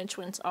jungle and which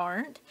ones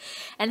aren't.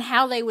 And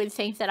how they would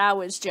think that I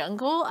was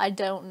jungle, I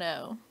don't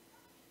know.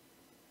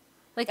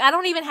 Like, I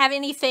don't even have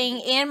anything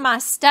in my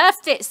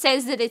stuff that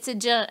says that it's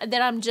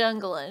that I'm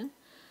jungling.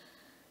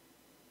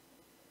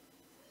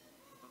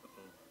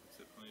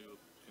 Except unable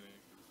to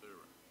connect to the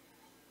server.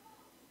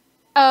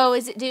 Oh,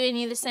 is it doing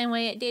you the same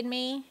way it did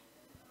me?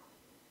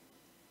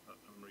 I'm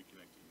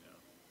reconnecting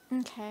now.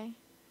 Okay.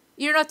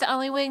 You're not the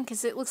only one,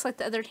 because it looks like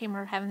the other team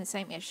are having the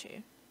same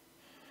issue.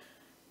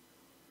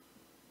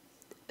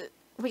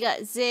 We got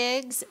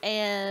Ziggs,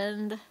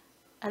 and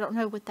I don't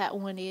know what that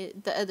one is.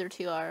 The other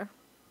two are.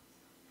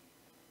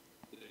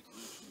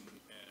 Lucian,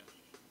 Ash,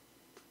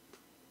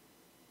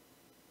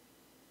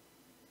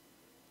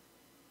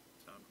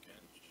 Tom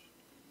Kench,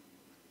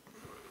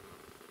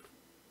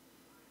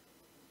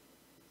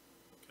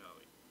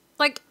 Kali.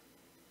 Like,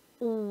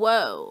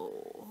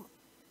 whoa.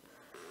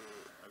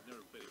 I've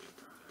never played against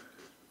Tom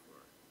Kench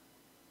before.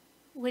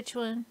 Which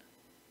one?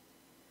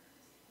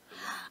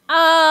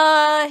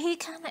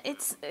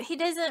 He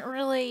doesn't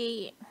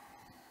really,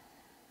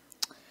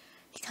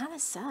 he kind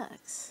of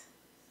sucks.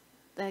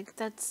 Like,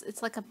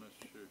 it's like I'm not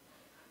sure.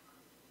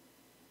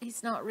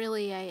 he's not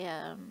really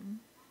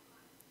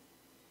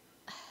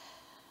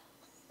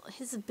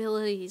his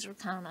abilities are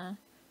kind of,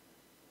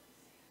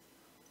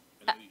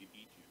 I know he can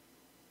eat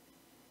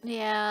you.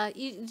 yeah,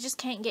 you just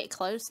can't get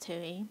close to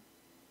him.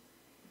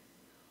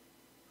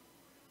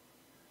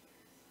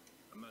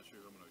 I'm not sure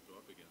who I'm going to go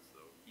up against,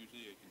 though.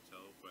 Usually I can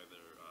tell by their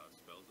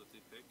spells that they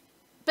pick.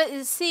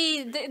 But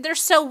see, they're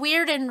so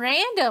weird and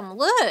random.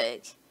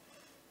 Look.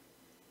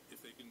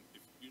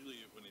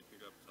 Usually when they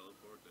pick up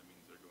teleport, that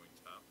means they're going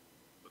top.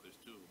 But there's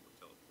two of them with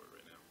teleport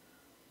right now.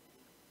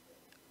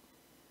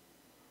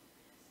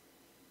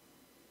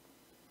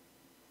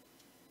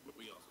 But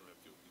we also have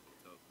two people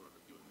with teleport,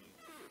 you and me.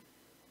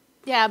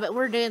 Yeah, but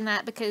we're doing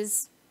that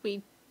because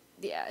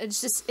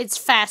it's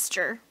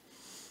faster.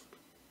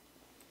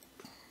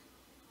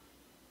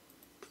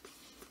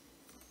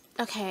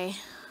 Okay. I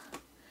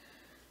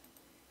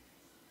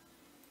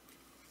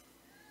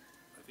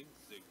think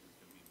Ziggs is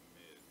going to be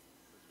mid.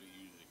 That's what he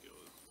usually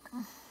goes.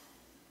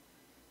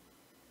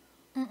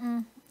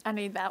 I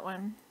need that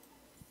one.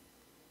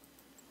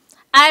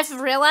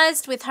 I've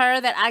realized with her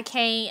that I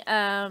can't,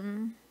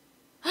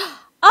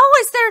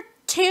 Oh, is there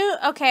two?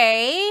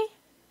 Okay.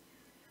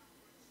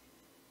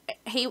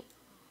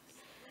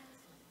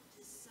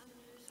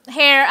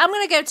 Here, I'm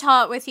gonna go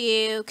talk with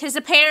you, because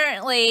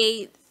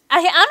apparently,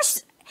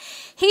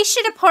 he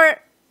should have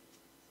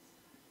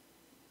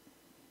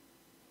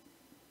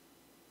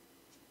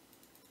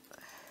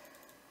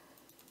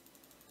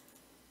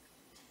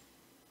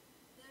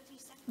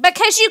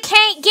because you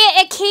can't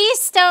get a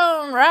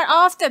keystone right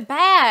off the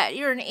bat.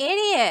 You're an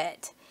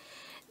idiot.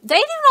 They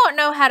do not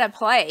know how to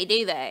play,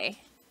 do they?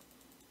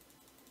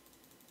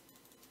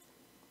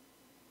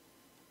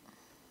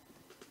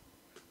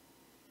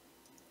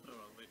 Oh,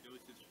 well, at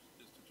least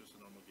it's just a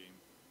normal game.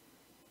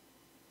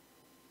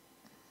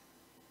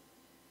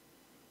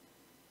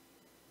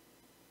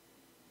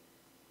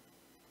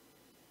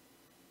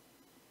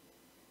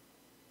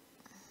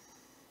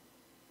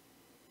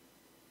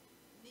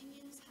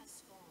 Minions have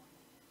spawned.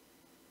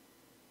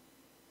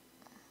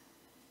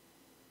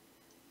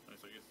 Alright,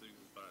 so I guess Ziggs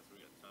is bot, so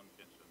we got Tom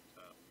Kench on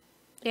top.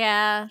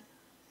 Yeah.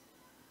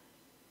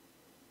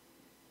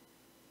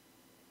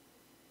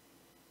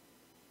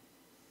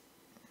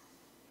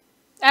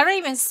 I don't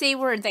even see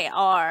where they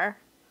are.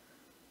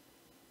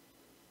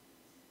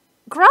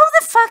 Grow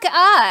the fuck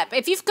up.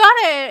 If you've got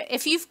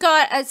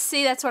a,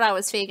 see, that's what I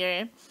was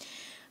figuring.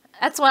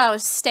 That's why I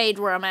stayed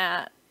where I'm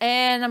at.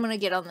 And I'm gonna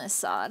get on this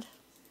side.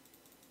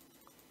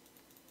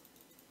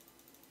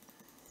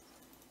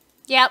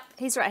 Yep,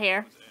 he's right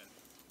here.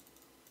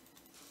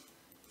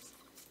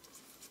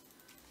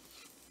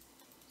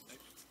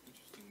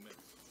 Interesting mix.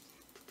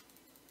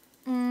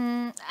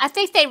 I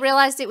think they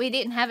realized that we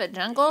didn't have a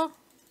jungle.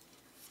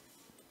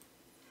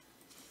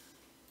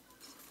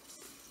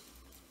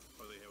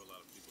 Or they have a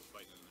lot of people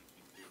fighting in their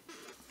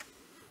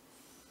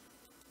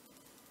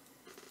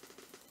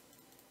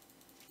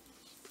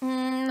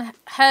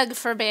hug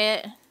for a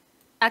bit.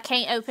 I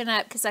can't open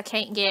up because I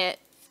can't get...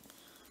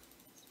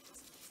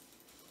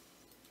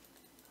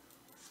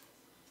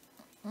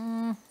 As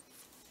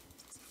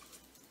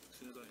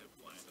soon as I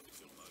have blind, I'll be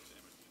doing a lot of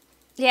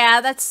damage.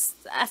 Yeah, that's...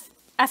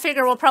 I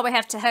figure we'll probably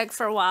have to hug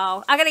for a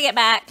while. I gotta get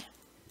back.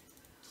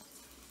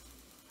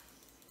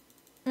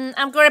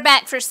 I'm going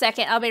back for a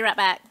second. I'll be right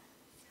back.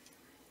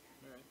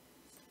 Alright.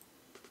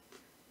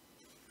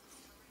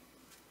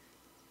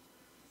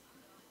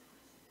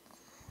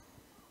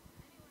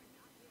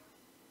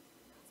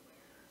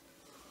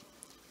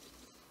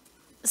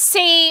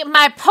 See,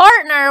 my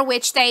partner,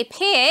 which they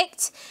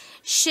picked,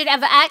 should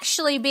have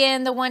actually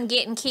been the one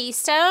getting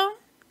Keystone,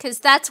 because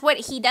that's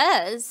what he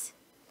does.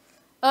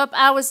 Oh,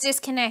 I was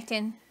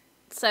disconnecting,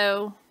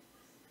 so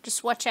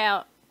just watch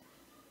out.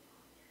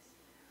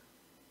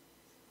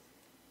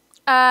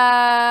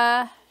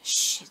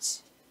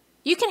 Shit.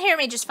 You can hear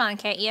me just fine,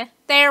 can't you?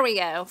 There we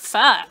go.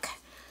 Fuck.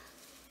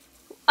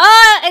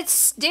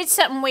 It did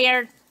something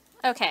weird.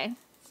 Okay.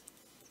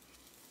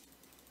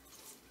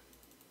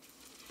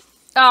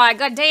 Oh,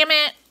 god damn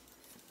it.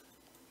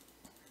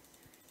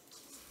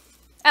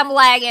 I'm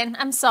lagging.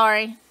 I'm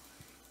sorry.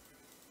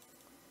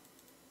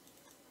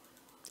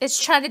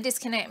 It's trying to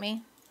disconnect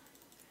me.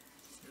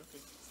 You're okay.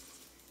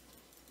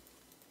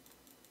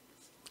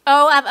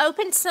 Oh, I've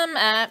opened some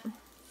up.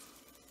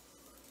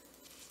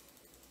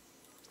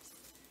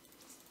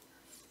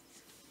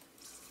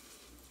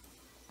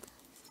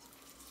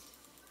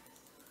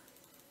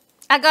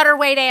 I got her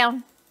way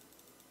down.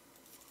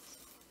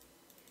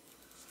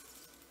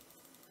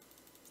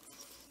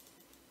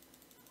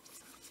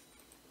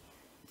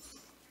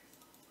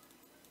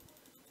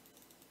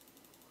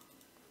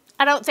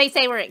 I don't think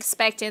they were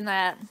expecting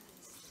that.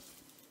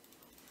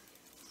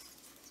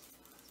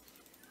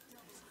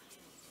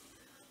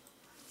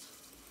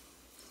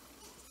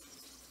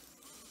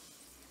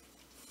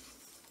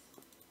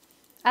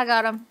 I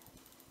got him.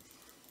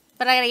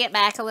 But I gotta get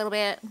back a little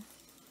bit.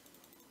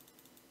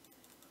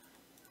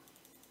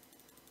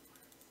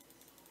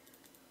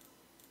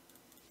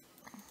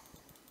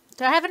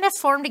 Do I have enough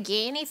form to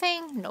get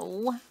anything?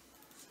 No.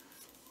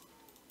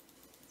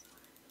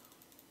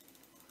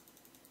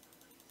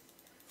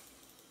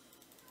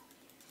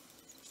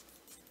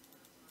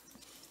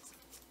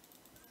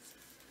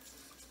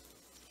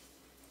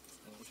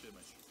 Oh shit, my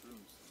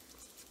shrooms.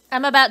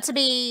 I'm about to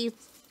be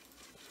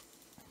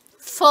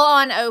full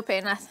on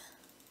open.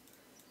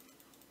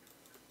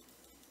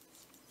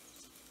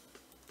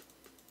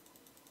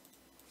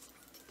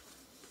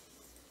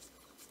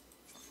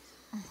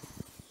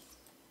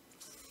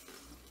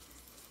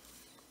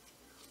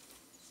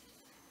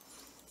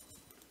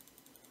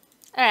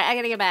 Alright, I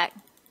gotta get back.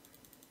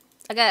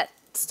 I got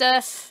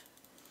stuff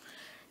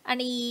I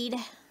need.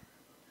 I'll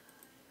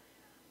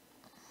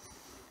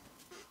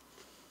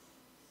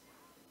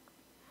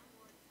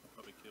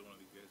probably kill one of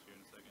these guys here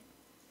in a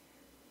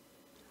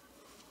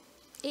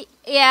second.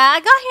 Yeah, I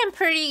got him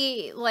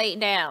pretty late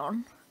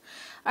down.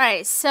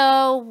 Alright,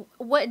 so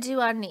what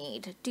do I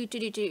need?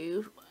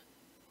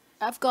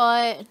 I've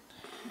got...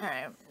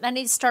 Alright, I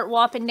need to start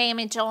whopping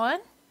damage on.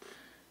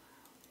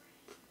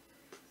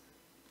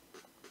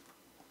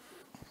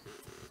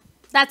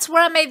 That's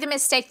where I made the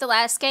mistake the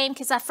last game,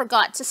 because I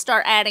forgot to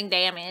start adding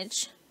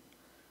damage.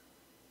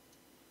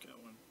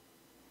 Got one.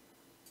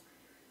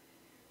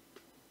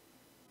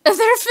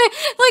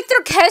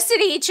 They're cussing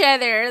each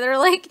other. They're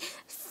like,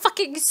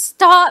 fucking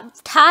stop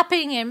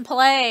tapping and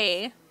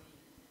play. It's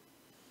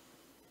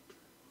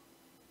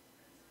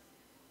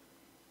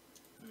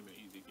gonna be an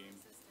easy game.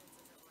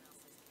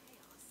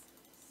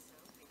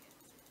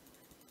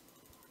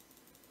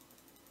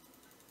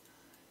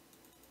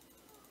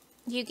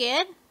 You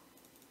good?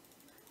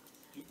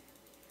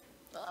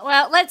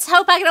 Well, let's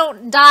hope I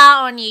don't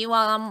die on you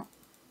while I'm...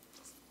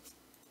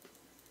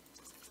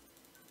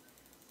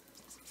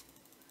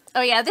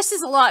 Oh yeah, this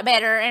is a lot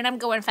better, and I'm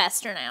going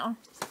faster now.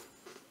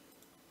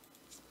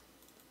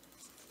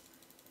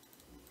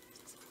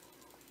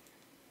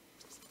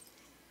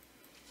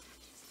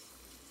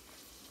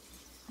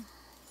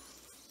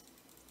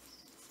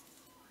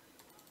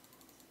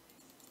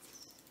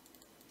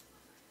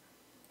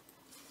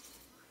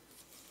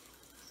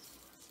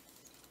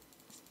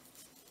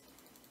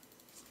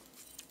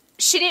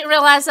 She didn't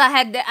realize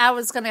I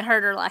was gonna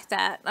hurt her like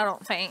that, I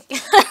don't think.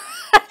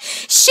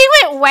 She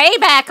went way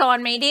back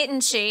on me,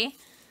 didn't she?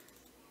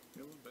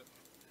 Yeah, a little bit.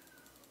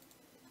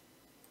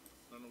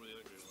 I don't know where the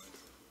other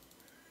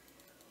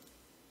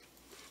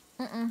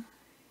guy went.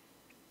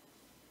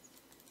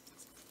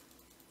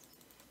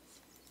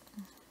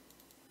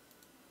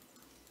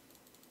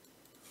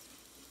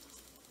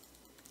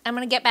 I'm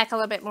gonna get back a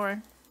little bit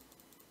more.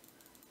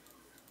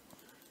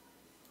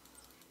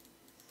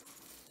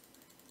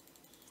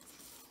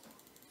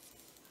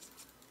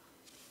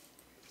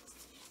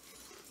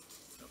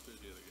 Oh, there's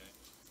the other guy.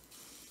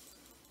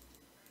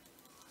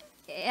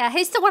 Yeah,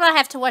 he's the one I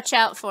have to watch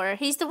out for.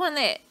 He's the one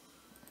that...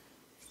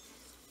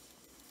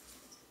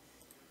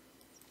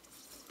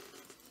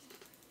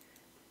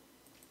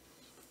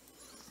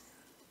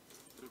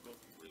 They're both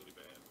really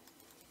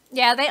bad.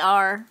 Yeah, they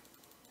are.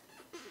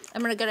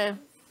 I'm gonna go to...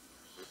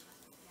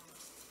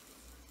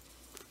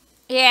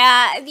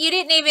 Yeah,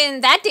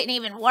 that didn't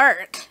even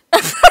work.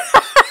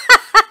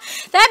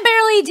 That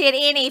barely did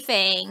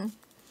anything.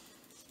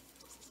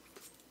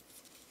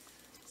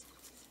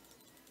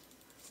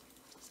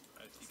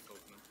 I keep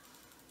poking him.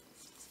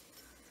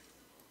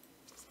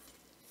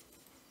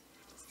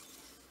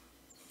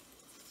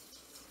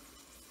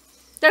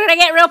 They're gonna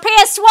get real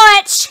pissed,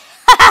 watch!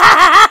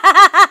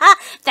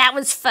 That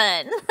was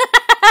fun.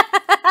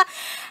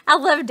 I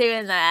love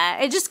doing that.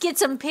 It just gets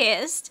them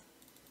pissed.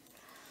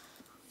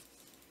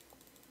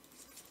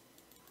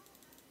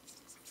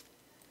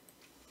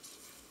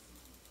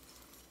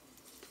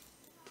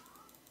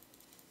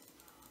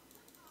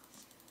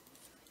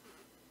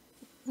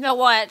 No,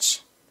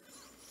 watch.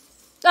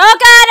 Oh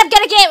god, I'm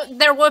gonna get...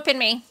 They're whooping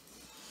me.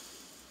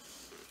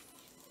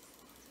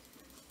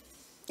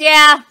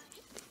 Yeah.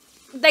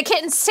 They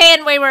couldn't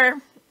stand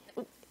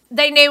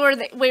They knew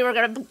we were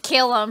gonna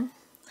kill them.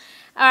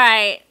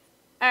 Alright.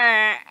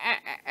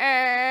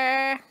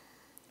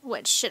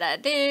 What should I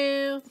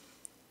do?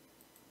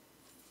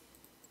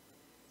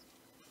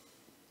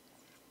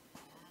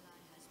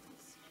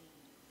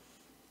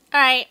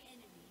 Alright.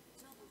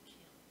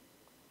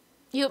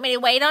 You want me to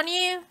wait on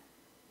you?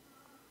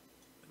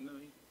 No,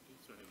 he's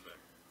running back.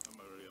 I'm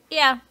already up.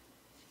 Yeah.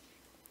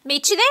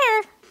 Meet you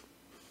there.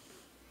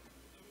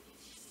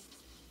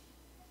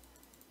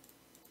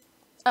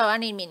 Oh, I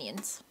need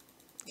minions.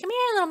 Come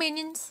here, little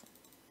minions.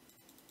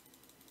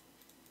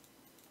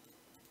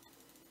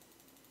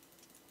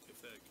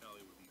 If that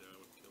Callie wasn't there, I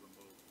would kill them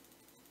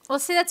both. Well,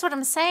 see, that's what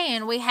I'm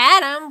saying. We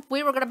had them.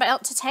 We were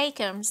about to take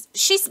them.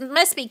 She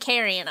must be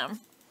carrying them.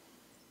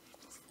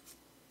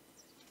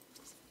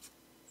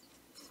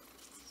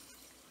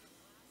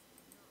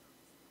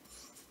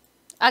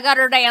 I got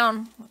her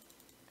down.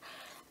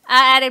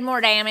 I added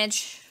more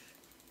damage.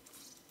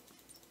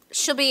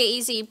 She'll be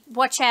easy.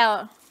 Watch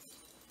out.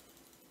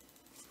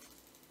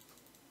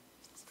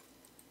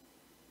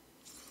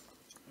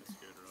 I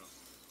scared her off.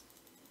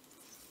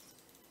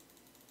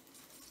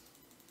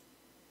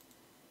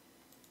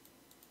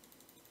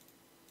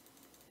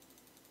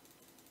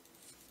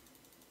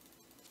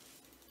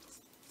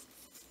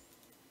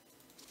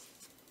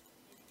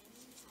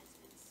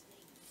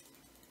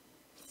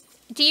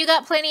 Do you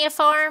got plenty of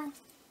farm?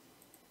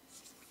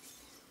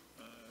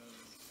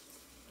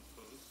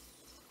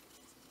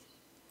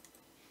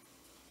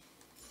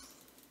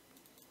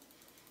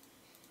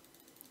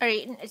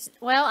 I suppose.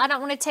 Well, I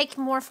don't want to take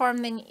more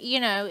farm than,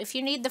 if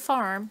you need the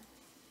farm.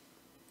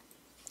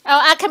 Oh,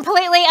 I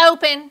completely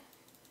open.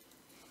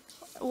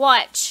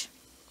 Watch.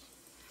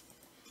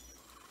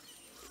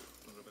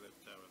 Don't go by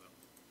that tower,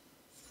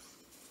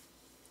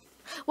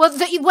 though.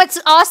 Well, what's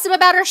awesome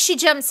about her, she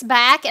jumps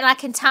back, and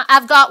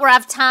I've got where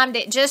I've timed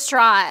it just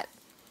right.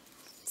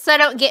 So I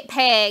don't get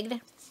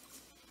pegged.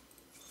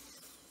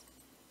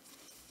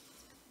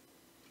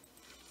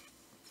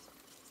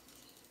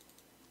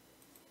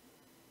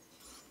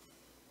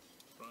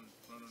 Run.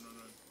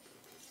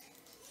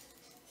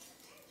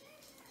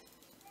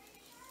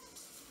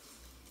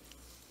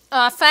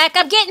 Oh, fuck,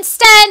 I'm getting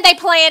stunned. They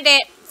planned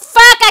it.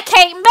 Fuck, I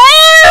can't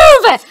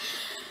move!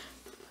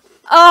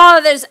 Oh,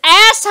 those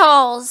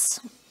assholes.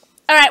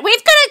 Alright,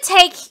 we've got to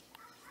take...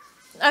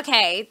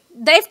 Okay,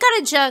 they've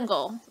got a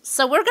jungle.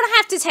 So we're going to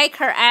have to take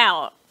her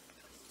out.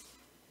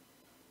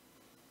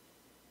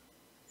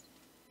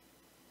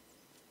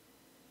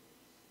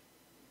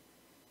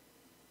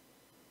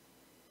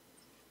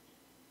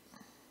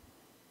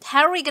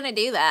 How are we going to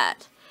do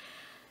that?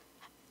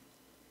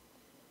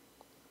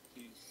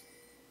 He's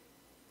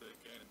the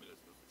guy in the middle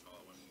supposed to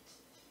call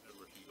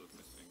whenever he goes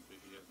missing, but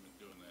he hasn't been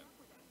doing that.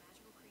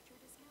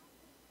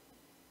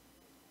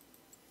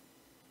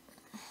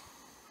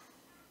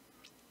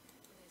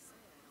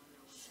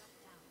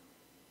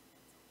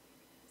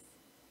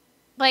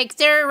 Like,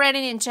 they're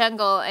running in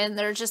jungle and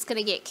they're just going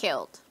to get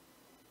killed.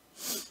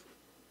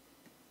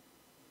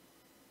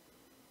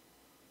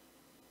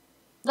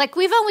 Like,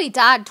 we've only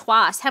died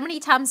twice. How many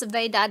times have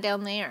they died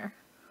down there?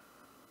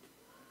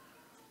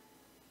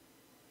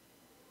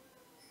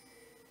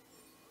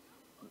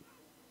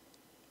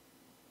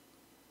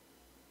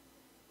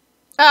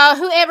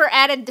 Whoever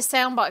added the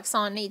sound box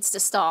on needs to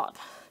stop.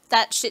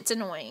 That shit's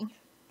annoying.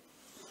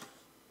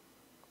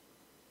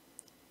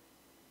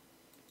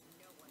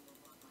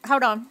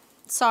 Hold on.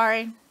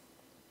 Sorry.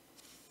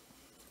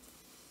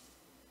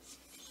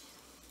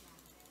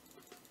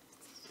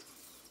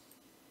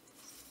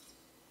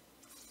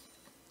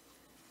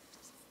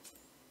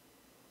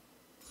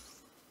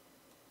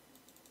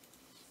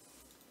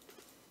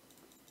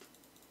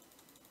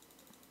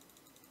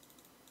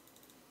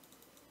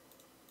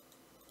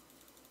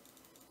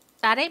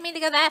 I didn't mean to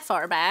go that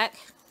far back.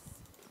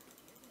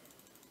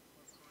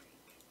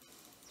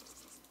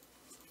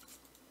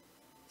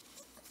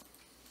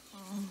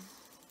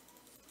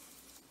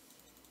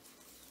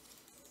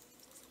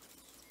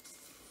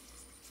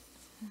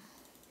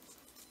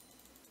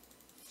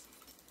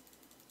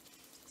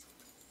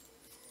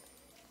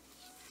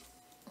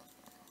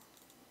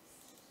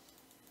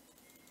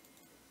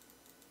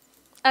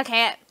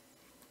 Okay.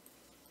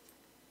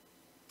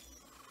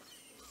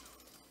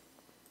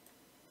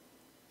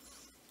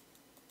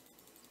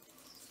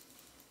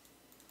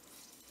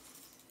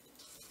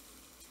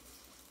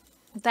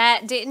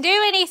 That didn't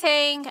do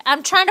anything.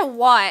 I'm trying to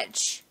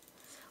watch.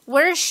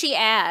 Where's she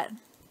at? I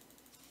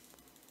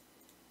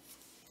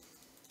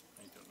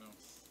don't know.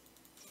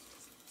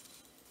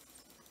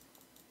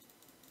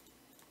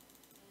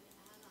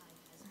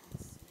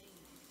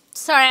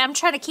 Sorry, I'm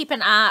trying to keep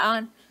an eye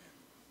on.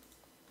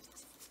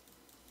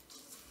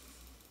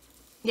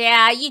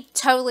 Yeah, you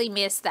totally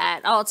missed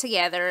that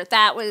altogether.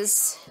 That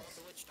was.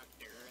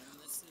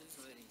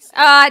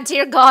 Ah,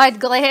 dear God,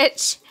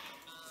 glitch.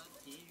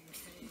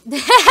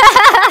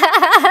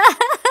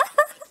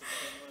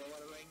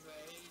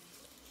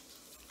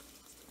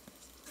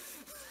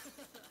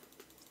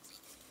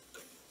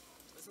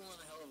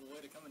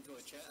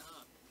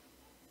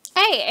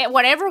 Hey,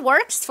 whatever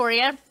works for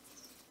you.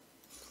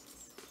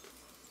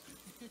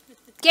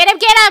 Get him,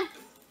 get him!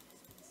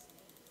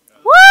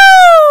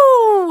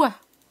 Woo!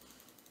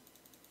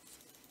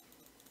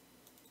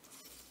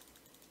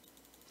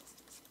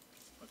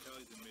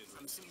 Kelly's in mid.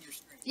 Right?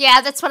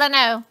 Yeah, that's what I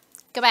know.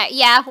 Go back.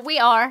 Yeah, we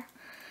are.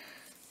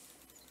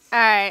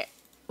 Alright.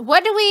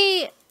 What do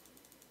we...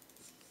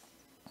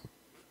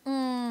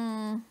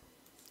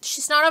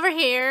 She's not over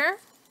here.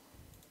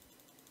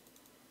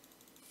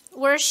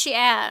 Where's she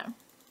at?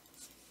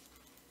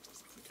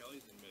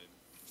 Kelly's in mid.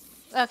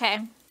 Okay.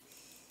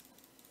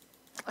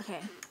 Okay.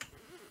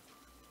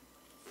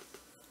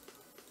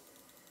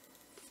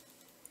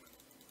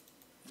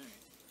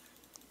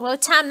 Well,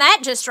 timed that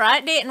just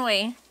right, didn't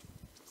we?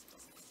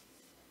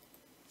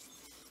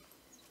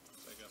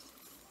 Back up.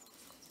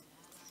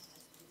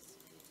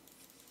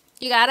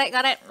 You got it,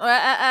 got it.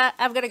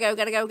 I've gotta go,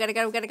 gotta go, gotta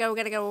go, gotta go,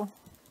 gotta go.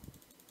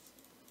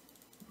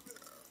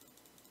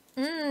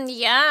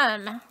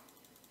 Yum.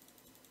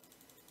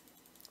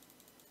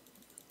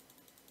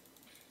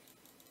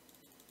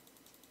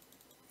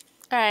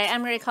 Alright,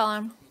 I'm ready to call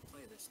him.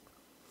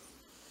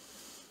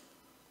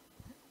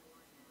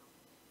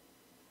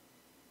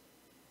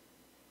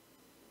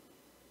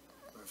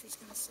 Murphy's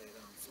gonna say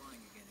that I'm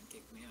flying again and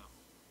kick me out.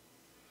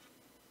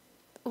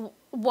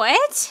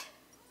 What?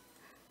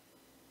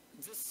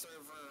 This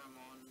server I'm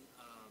on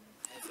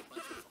has a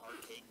bunch of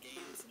arcade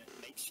games, and it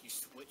makes you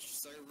switch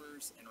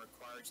servers and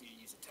requires you to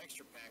use a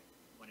texture pack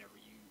whenever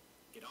you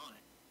get on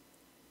it.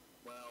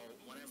 Well,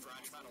 whenever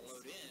I try to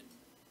load in,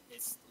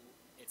 it's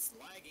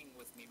lagging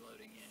with me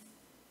loading in,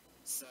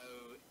 so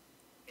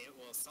it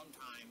will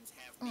sometimes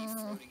have me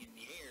floating in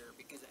the air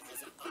because it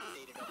hasn't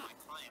updated on my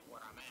client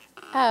where I'm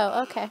at.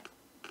 Oh, okay.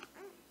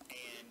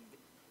 And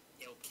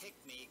it'll kick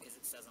me because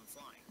it says I'm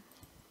flying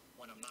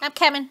when I'm not. I'm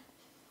coming.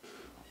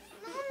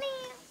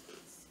 Mommy,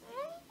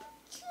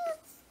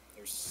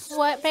 There's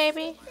What,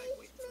 baby? lag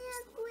waiting for this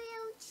to load.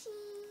 grilled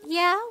cheese.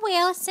 Yeah, I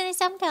will as soon as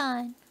I'm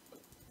done.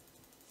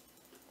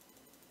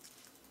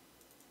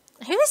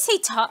 Who is he I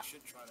talking?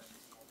 should try to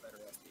install better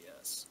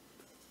FPS.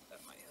 That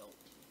might help.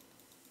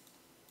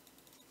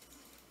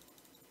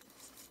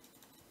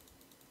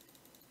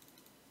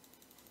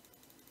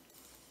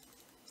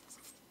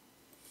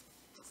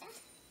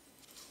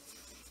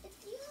 If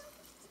you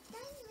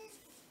done with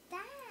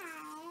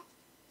that,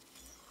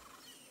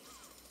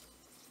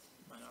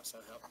 Might also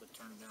help to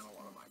turn down a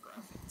lot of my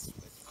graphics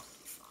with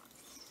Optifine.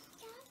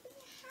 I'll be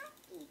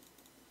happy.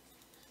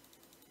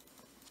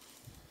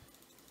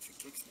 If it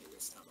kicks me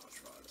this time, I'll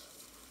try that.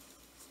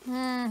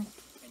 Hmm.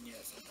 And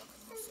yes, I'm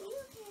talking If myself.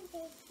 you can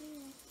make me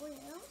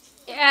grilled,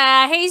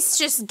 Yeah, he's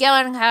just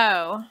going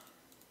ho.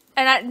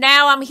 And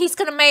now he's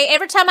gonna make,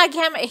 every time I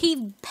come,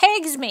 he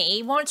pegs me.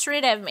 He wants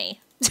rid of me.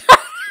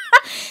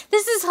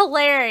 This is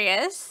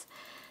hilarious.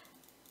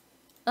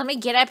 Let me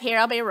get up here.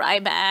 I'll be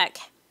right back.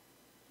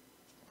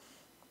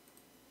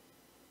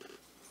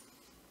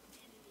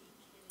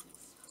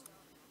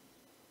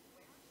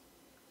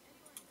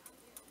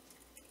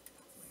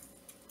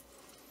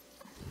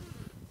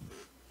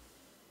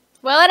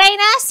 Well, it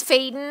ain't us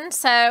feeding,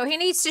 so he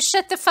needs to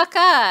shut the fuck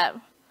up.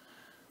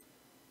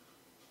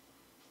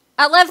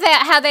 I love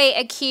that how they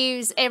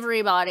accuse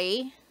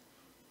everybody.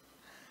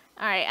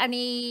 Alright, I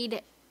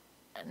need...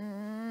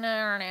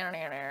 No.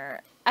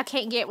 I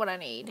can't get what I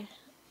need.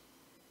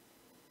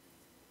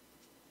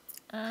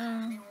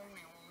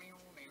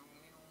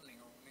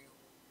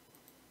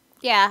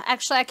 Yeah,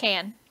 actually I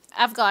can.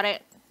 I've got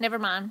it. Never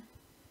mind.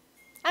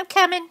 I'm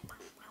coming.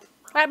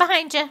 Right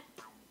behind you.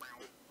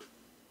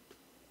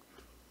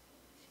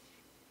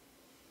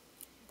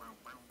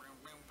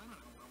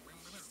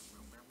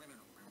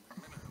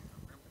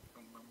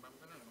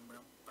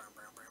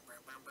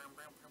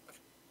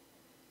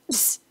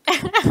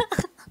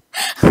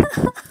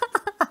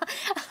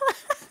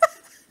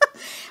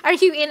 Are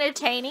you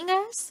entertaining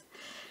us?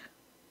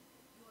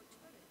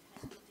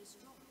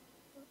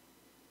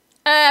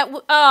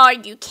 Oh, are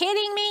you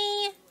kidding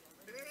me?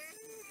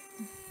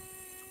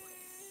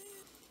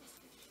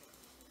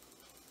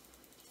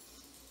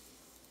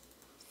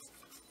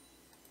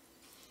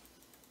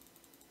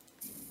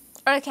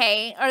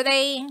 Okay, are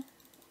they...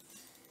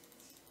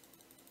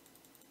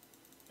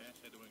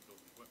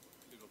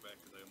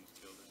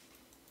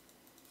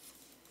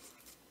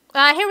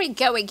 Here we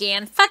go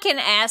again. Fucking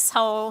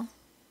asshole.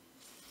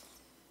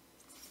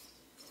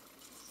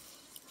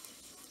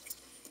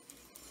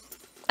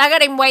 I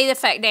got him way the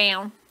fuck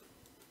down.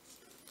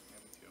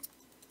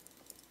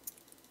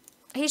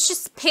 He's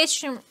just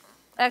pitching.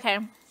 Okay.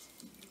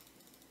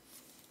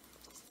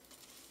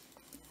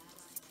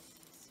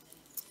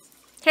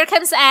 Here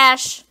comes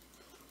Ash.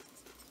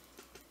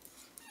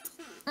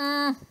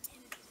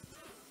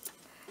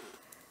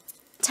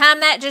 Time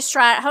that just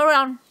right. Hold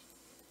on.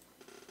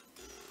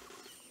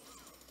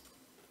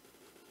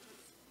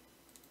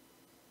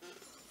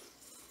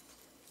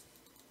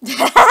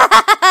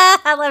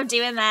 I love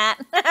doing that.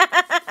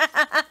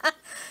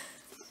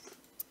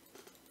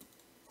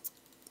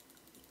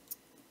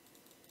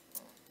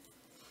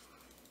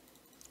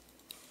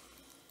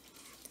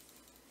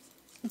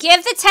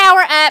 Give the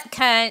tower up,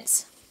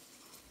 cunts.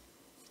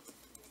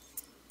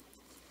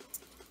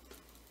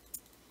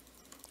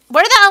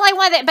 We're the only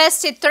one that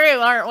busted through,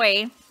 aren't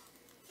we?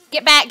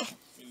 Get back. No, I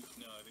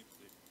think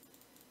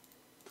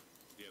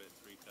they get a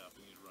 3 top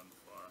and you run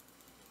far.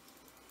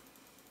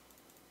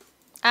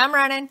 I'm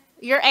running.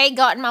 Your egg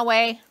got in my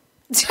way.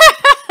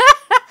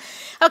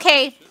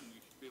 Okay. You should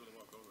be able to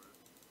walk over it.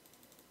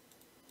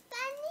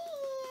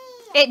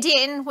 Bunny. It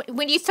didn't.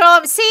 When you throw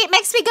them, see, it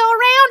makes me go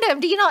around them.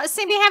 Do you not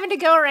see me having to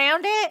go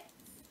around it?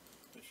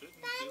 It shouldn't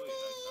do it. I was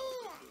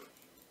foolish.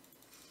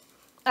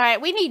 All right,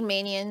 we need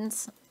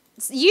minions.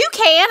 You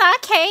can. I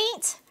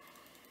can't.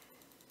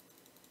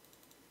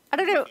 I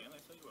don't know. Can I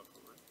saw you walk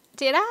over it?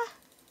 Did I?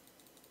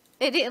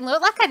 It didn't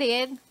look like I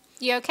did.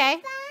 You okay?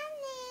 Bunny.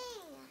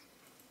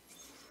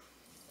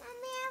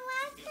 Mommy, I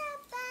want the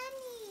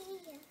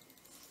bunny.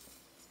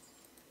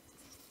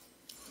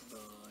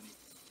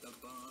 The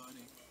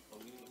bunny. Oh,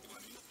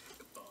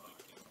 the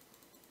bunny.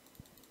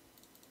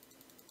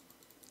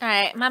 All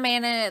right, my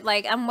mana,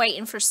 like, I'm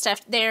waiting for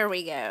stuff. There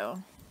we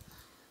go.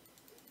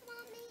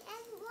 Mommy,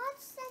 and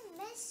what's the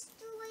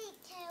mystery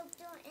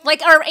character in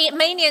Like, our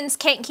minions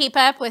can't keep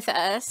up with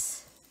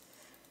us.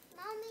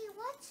 Mommy,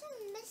 what's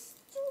a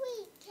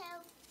mystery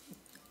character?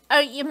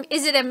 Oh,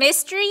 is it a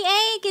mystery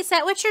egg? Is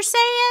that what you're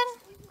saying?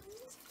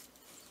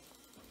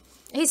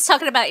 He's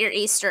talking about your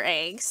Easter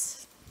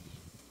eggs.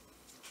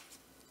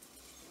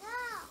 No,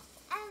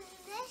 a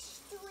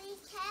mystery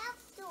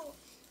character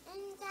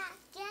in that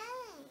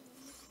game.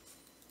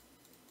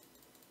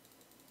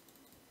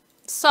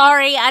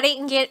 Sorry, I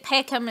didn't get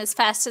Peckham as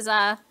fast as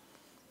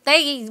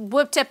they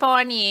whooped up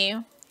on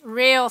you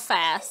real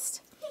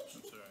fast. That's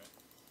alright.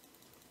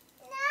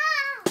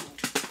 No!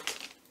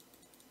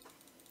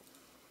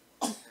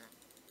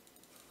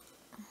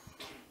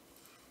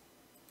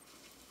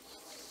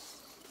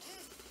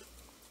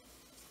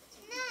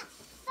 Not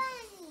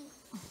funny.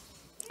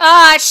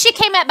 She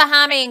came up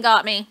behind me and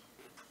got me.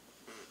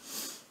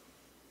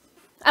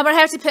 I'm gonna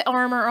have to put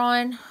armor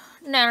on.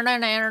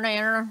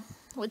 No.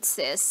 What's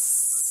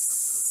this?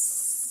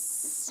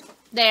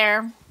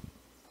 There.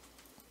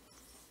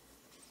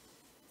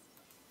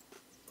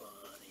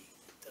 Bunny,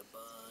 the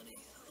bunny.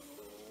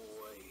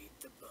 Oh, wait,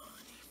 the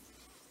bunny.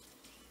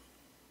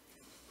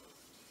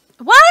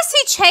 Why is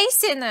he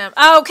chasing them?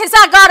 Oh, because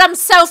I got him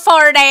so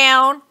far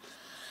down.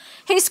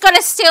 He's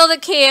gonna steal the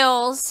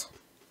kills.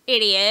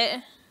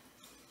 Idiot.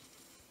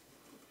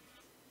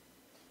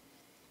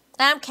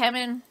 I'm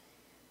coming.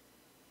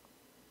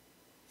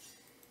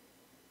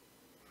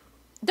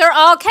 They're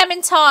all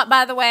coming taut,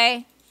 by the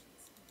way.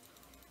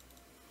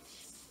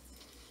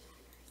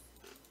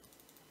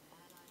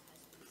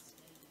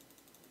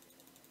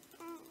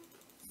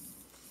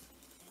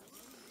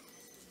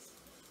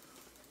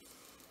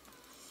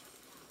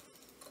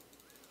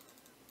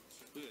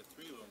 We had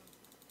 3 of them.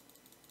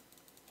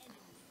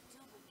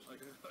 I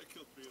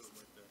killed 3 of them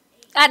right there.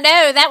 I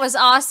know, that was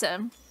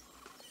awesome.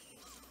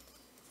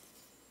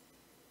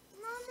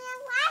 Mommy, I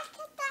like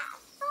that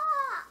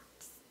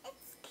fox.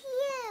 It's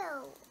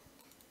cute.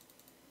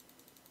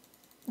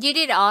 You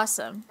did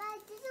awesome.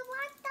 But did you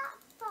want that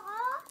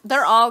fox?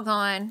 They're all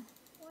gone.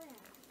 Where?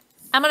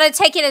 I'm gonna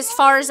take it as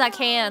far as I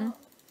can.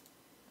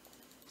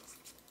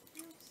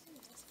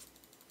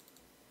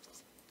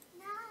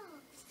 No.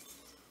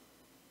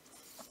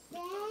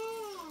 There.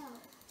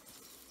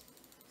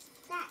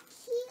 That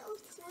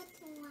cute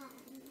little one.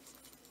 It's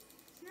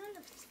not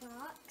a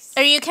fox.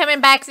 Are you coming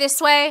back this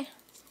way?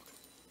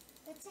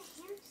 It's a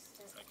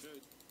hamster. I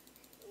could.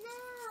 No,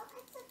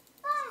 it's a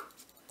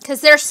fox.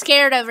 Because they're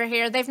scared over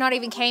here. They've not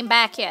even came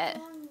back yet.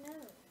 Long nose.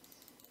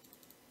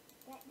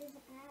 That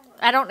doesn't matter.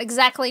 I don't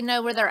exactly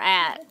know where they're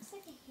at. Looks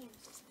like a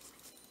hamster.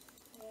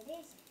 It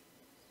is.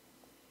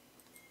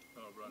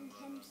 Oh, run.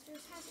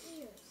 Hamsters have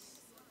ears.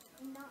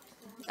 And not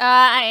frogs.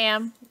 I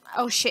am.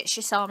 Oh shit,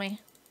 she saw me.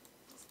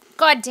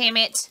 God damn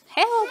it.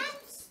 Help.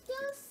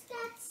 Hamsters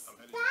got I'm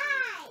heading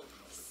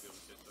spikes. to the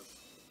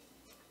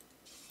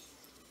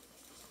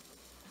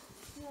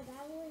No,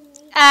 that would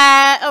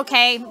need.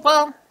 Okay.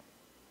 Well,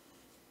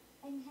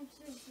 And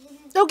hamsters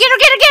didn't. oh, get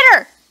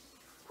her.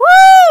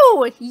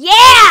 Woo!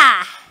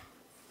 Yeah!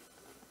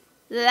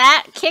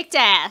 That kicked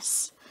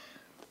ass.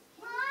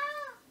 Wow!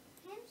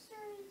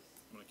 Hamsters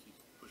I'm gonna keep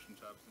pushing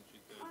top since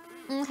she's dead.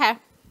 Okay.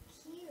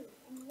 cute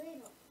and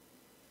little.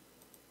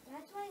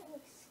 That's why it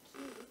looks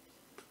cute.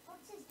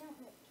 Foxes don't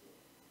look cute.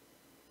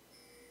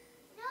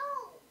 No,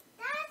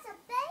 that's a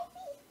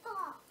baby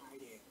fox.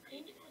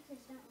 Baby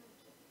foxes don't look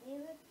cute. They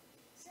look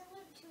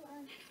similar to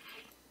elephants,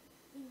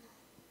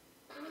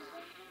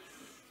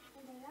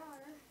 and they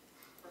are,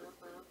 but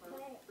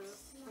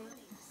it's not.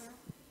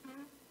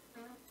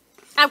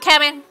 I'm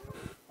coming.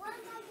 One of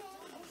them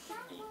is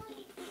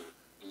someone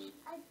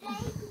a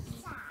baby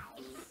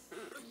size.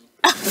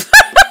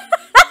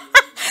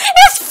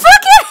 It's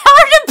fucking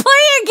hard to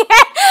play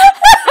again.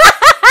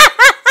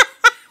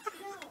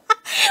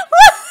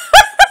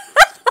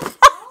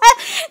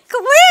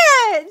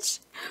 Glitch.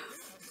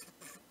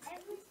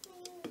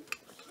 Everything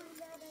turns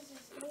out as a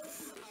baby.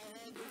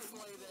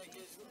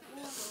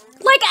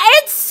 Like,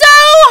 it's so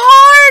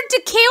hard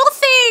to kill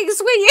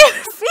things when you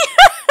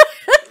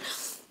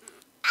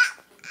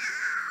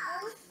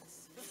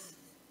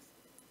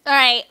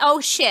Alright,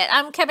 oh shit,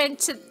 I'm coming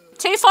too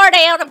far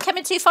down, I'm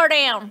coming too far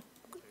down.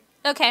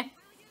 Okay.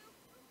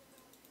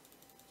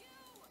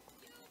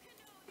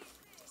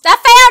 I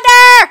found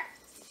her!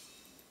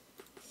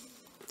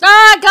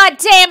 Oh, god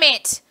damn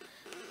it!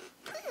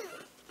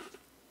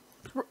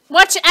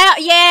 Watch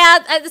out, yeah,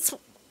 that's...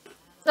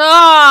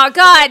 Oh,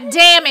 god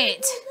damn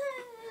it!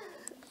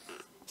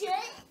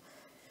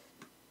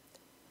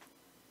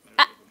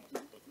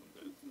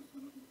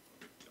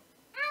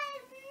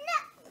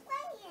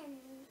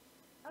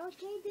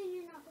 Okay, then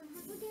you're not going to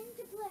have a game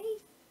to play.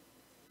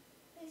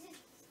 I'm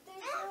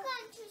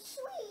going to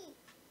sleep.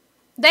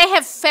 They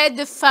have fed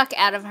the fuck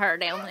out of her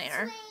down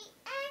there.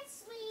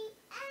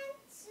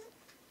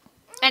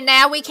 And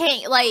now we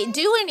can't, like,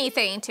 do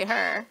anything to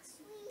her.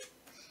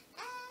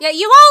 Yeah,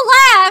 you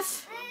won't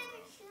laugh.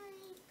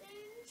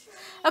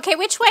 Okay,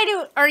 which way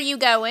are you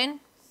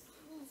going?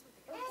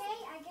 Okay,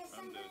 I guess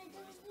I'm going to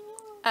do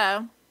it.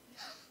 Oh.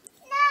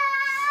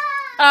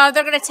 Oh,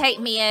 they're going to take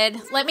me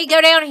in. Let me go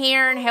down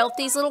here and help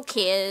these little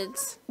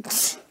kids. Go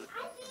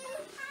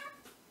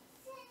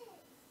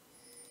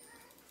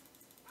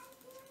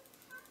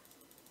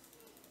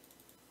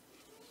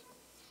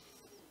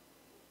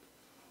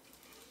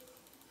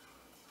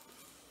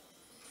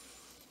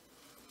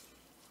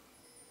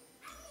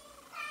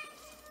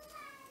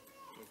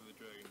for the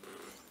dragon.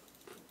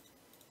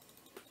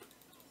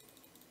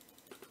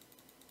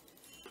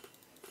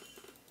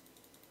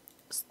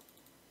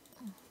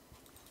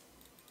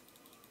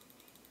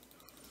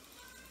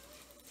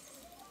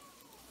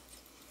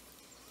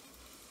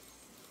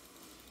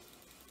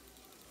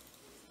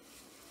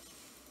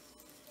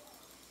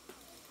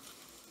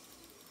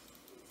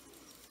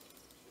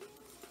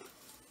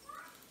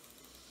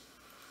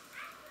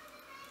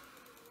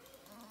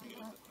 You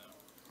got this now.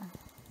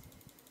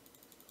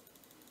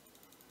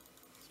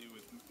 See,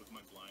 with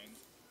my blind,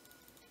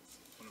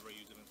 whenever I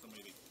use it on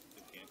somebody,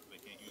 they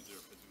can't use their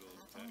physical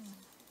attacks.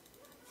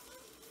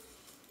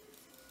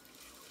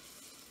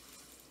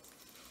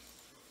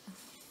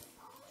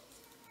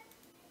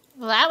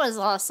 Well, that was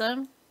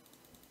awesome.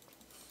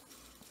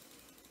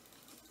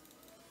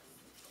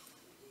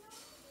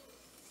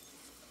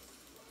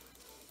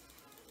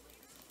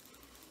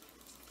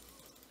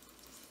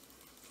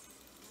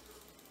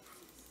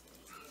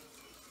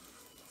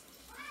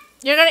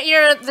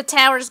 The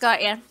tower's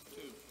got you.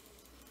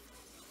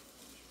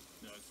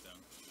 No, it's down.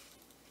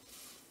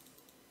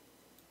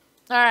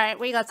 Alright,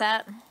 we got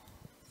that.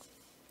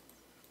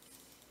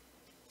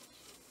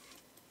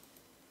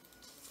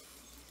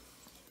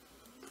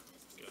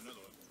 Got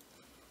another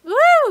one.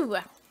 Woo!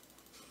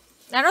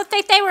 I don't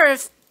think they were,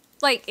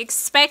 like,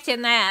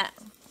 expecting that.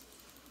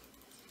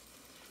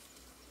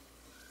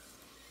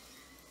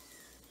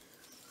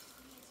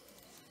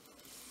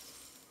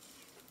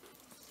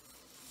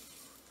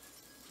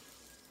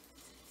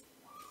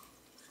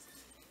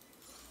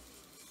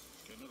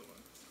 Got another one.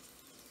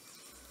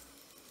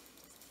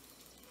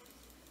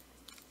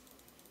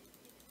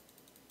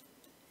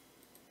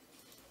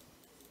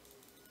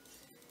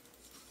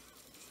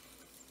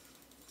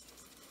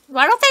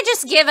 Why don't they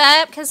just give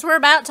up? Because we're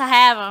about to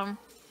have them.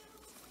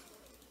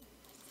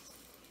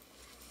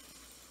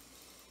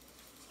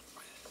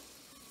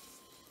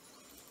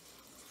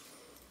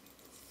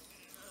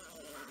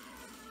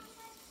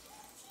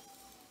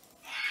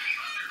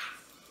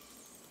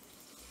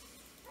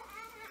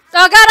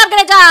 Oh god, I'm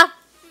gonna die.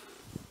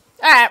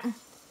 Alright.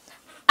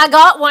 I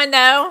got one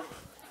though.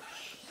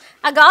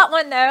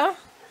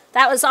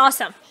 That was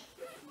awesome.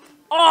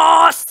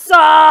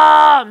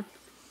 Awesome!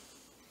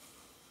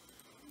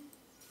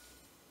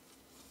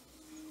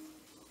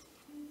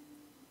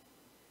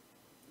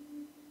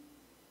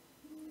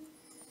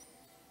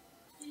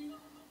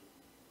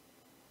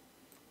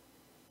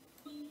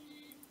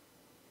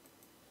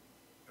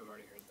 I've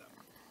already heard that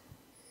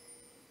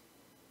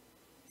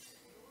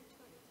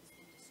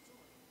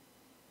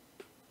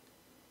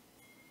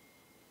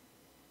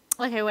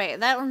one. Okay, wait.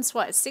 That one's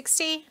what,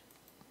 60?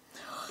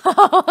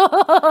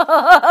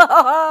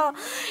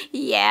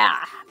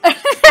 Yeah.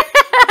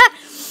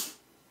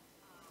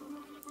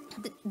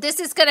 This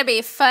is gonna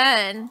be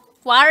fun.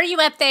 Why are you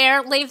up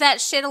there? Leave that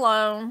shit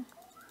alone.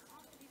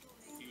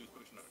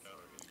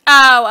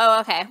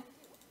 Oh, okay.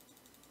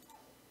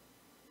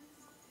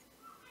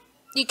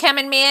 You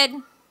coming mid?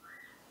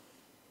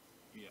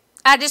 Yeah.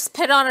 I just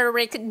put on a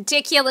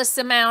ridiculous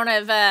amount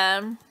of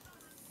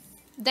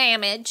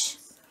damage.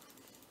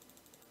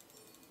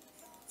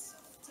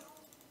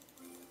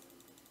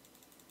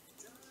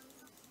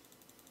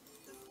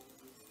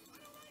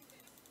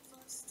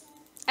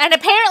 And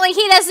apparently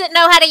he doesn't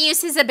know how to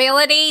use his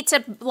ability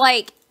to,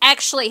 like,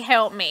 actually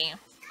help me.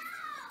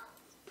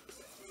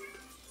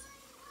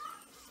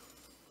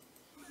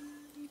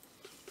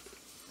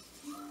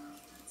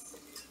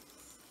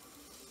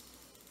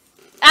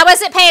 I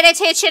wasn't paying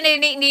attention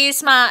and didn't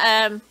use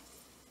my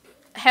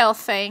health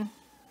thing.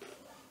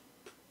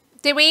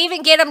 Did we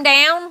even get him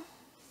down?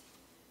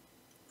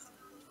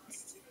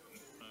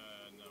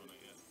 No,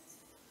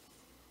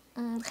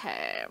 not yet.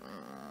 Okay.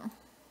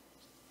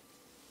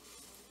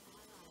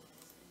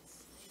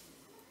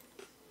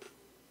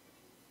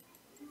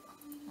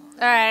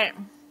 Alright.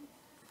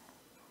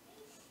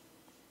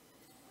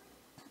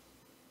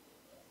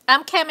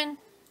 I'm coming.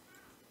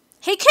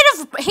 He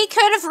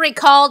could have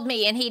recalled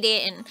me and he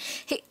didn't.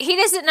 He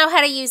doesn't know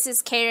how to use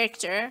his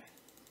character.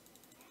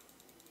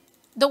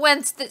 The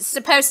ones that's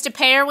supposed to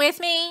pair with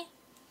me.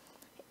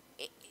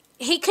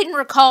 He couldn't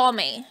recall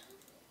me.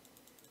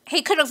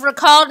 He could have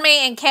recalled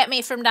me and kept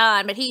me from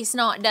dying, but he's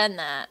not done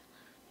that.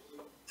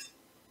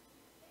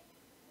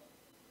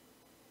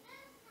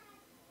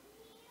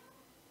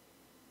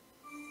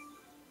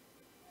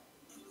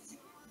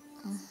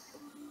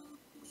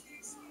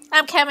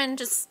 I'm coming,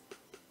 just...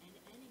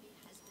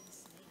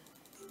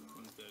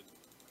 One's dead.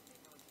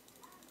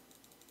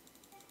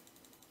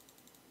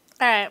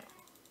 Alright.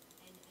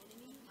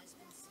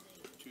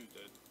 Two's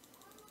dead.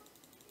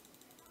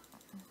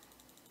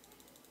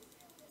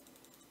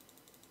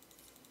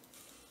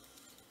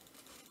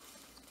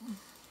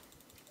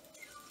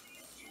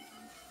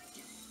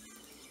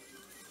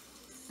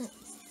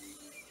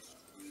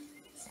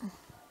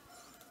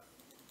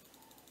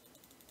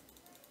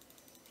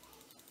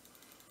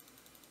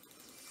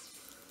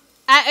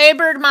 I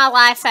Ubered my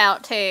life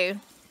out, too.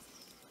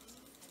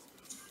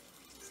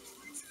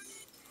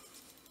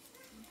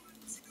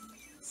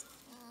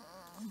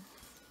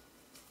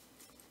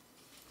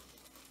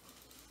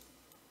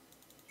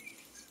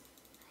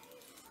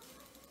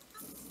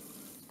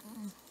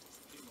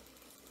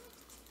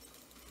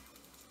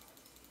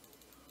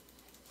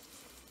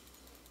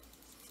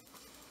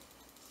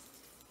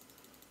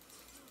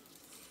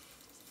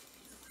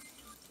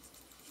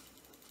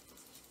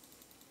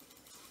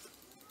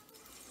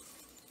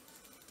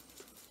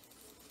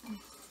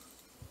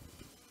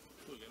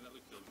 Oh, yeah, that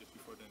looked good just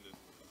before it ended.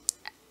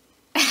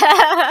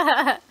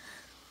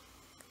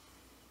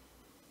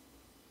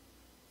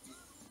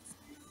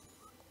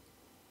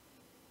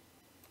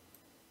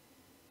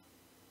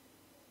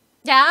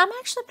 Yeah, I'm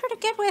actually pretty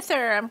good with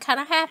her. I'm kind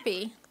of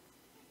happy.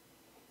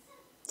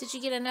 Did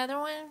you get another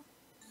one?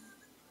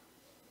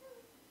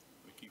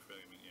 The key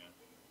fragment, yeah.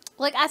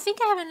 Like, I think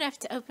I have enough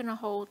to open a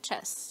whole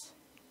chest.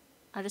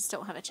 I just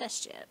don't have a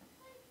chest yet.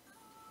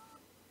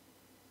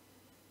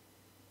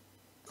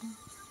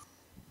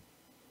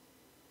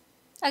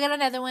 I got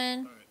another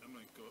one. Alright, I'm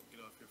gonna get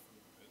off here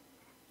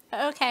for a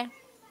bit Okay.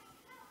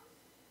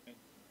 and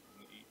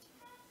eat.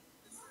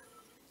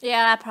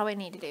 Yeah, I probably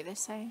need to do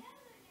this, eh?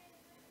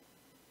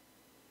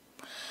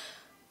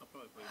 I'll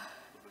probably play a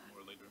little bit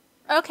more later.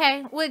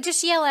 Okay, well,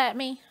 just yell at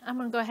me. I'm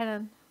going to go ahead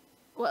and...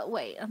 Well,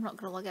 wait, I'm not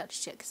going to log out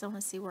just yet because I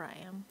want to see where I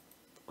am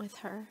with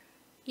her.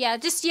 Yeah,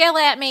 just yell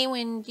at me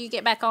when you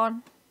get back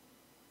on.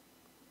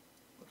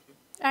 Okay.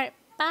 Alright,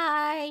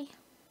 bye.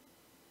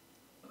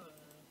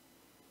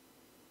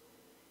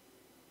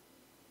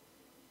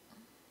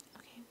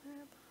 Okay, where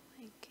am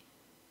I, like...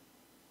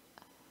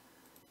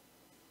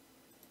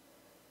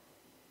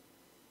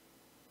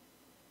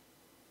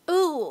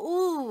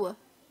 Ooh.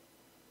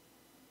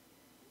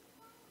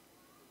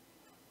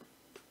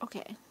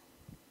 Okay.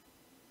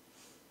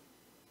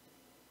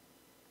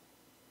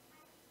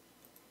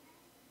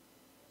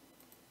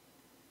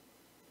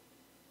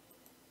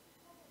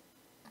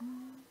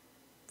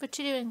 What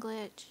you doing,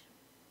 Glitch?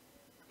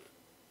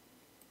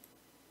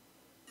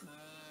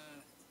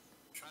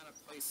 Trying to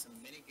play some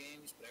mini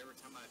games, but every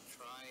time I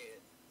try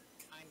it,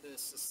 kinda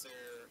sits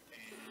there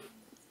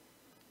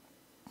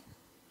and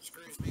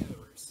screws me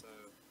over. So.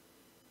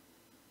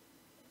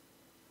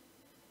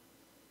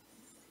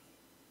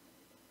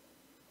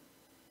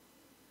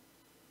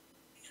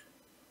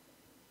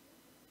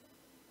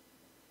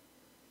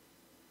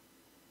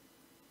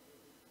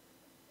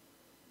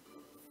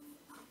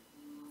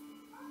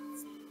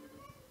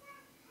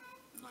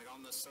 Like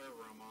on the server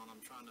I'm on, I'm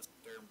trying to sit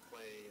there and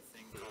play a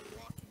thing called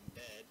Walking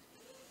Dead.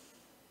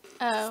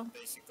 Oh. It's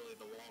basically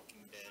The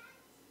Walking Dead.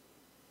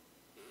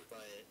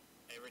 But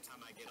every time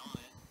I get on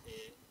it,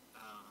 it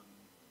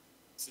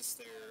sits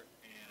there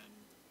and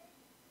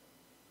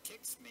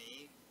kicks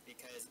me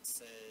because it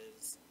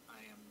says I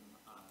am...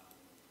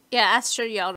 Yeah, I sure y'all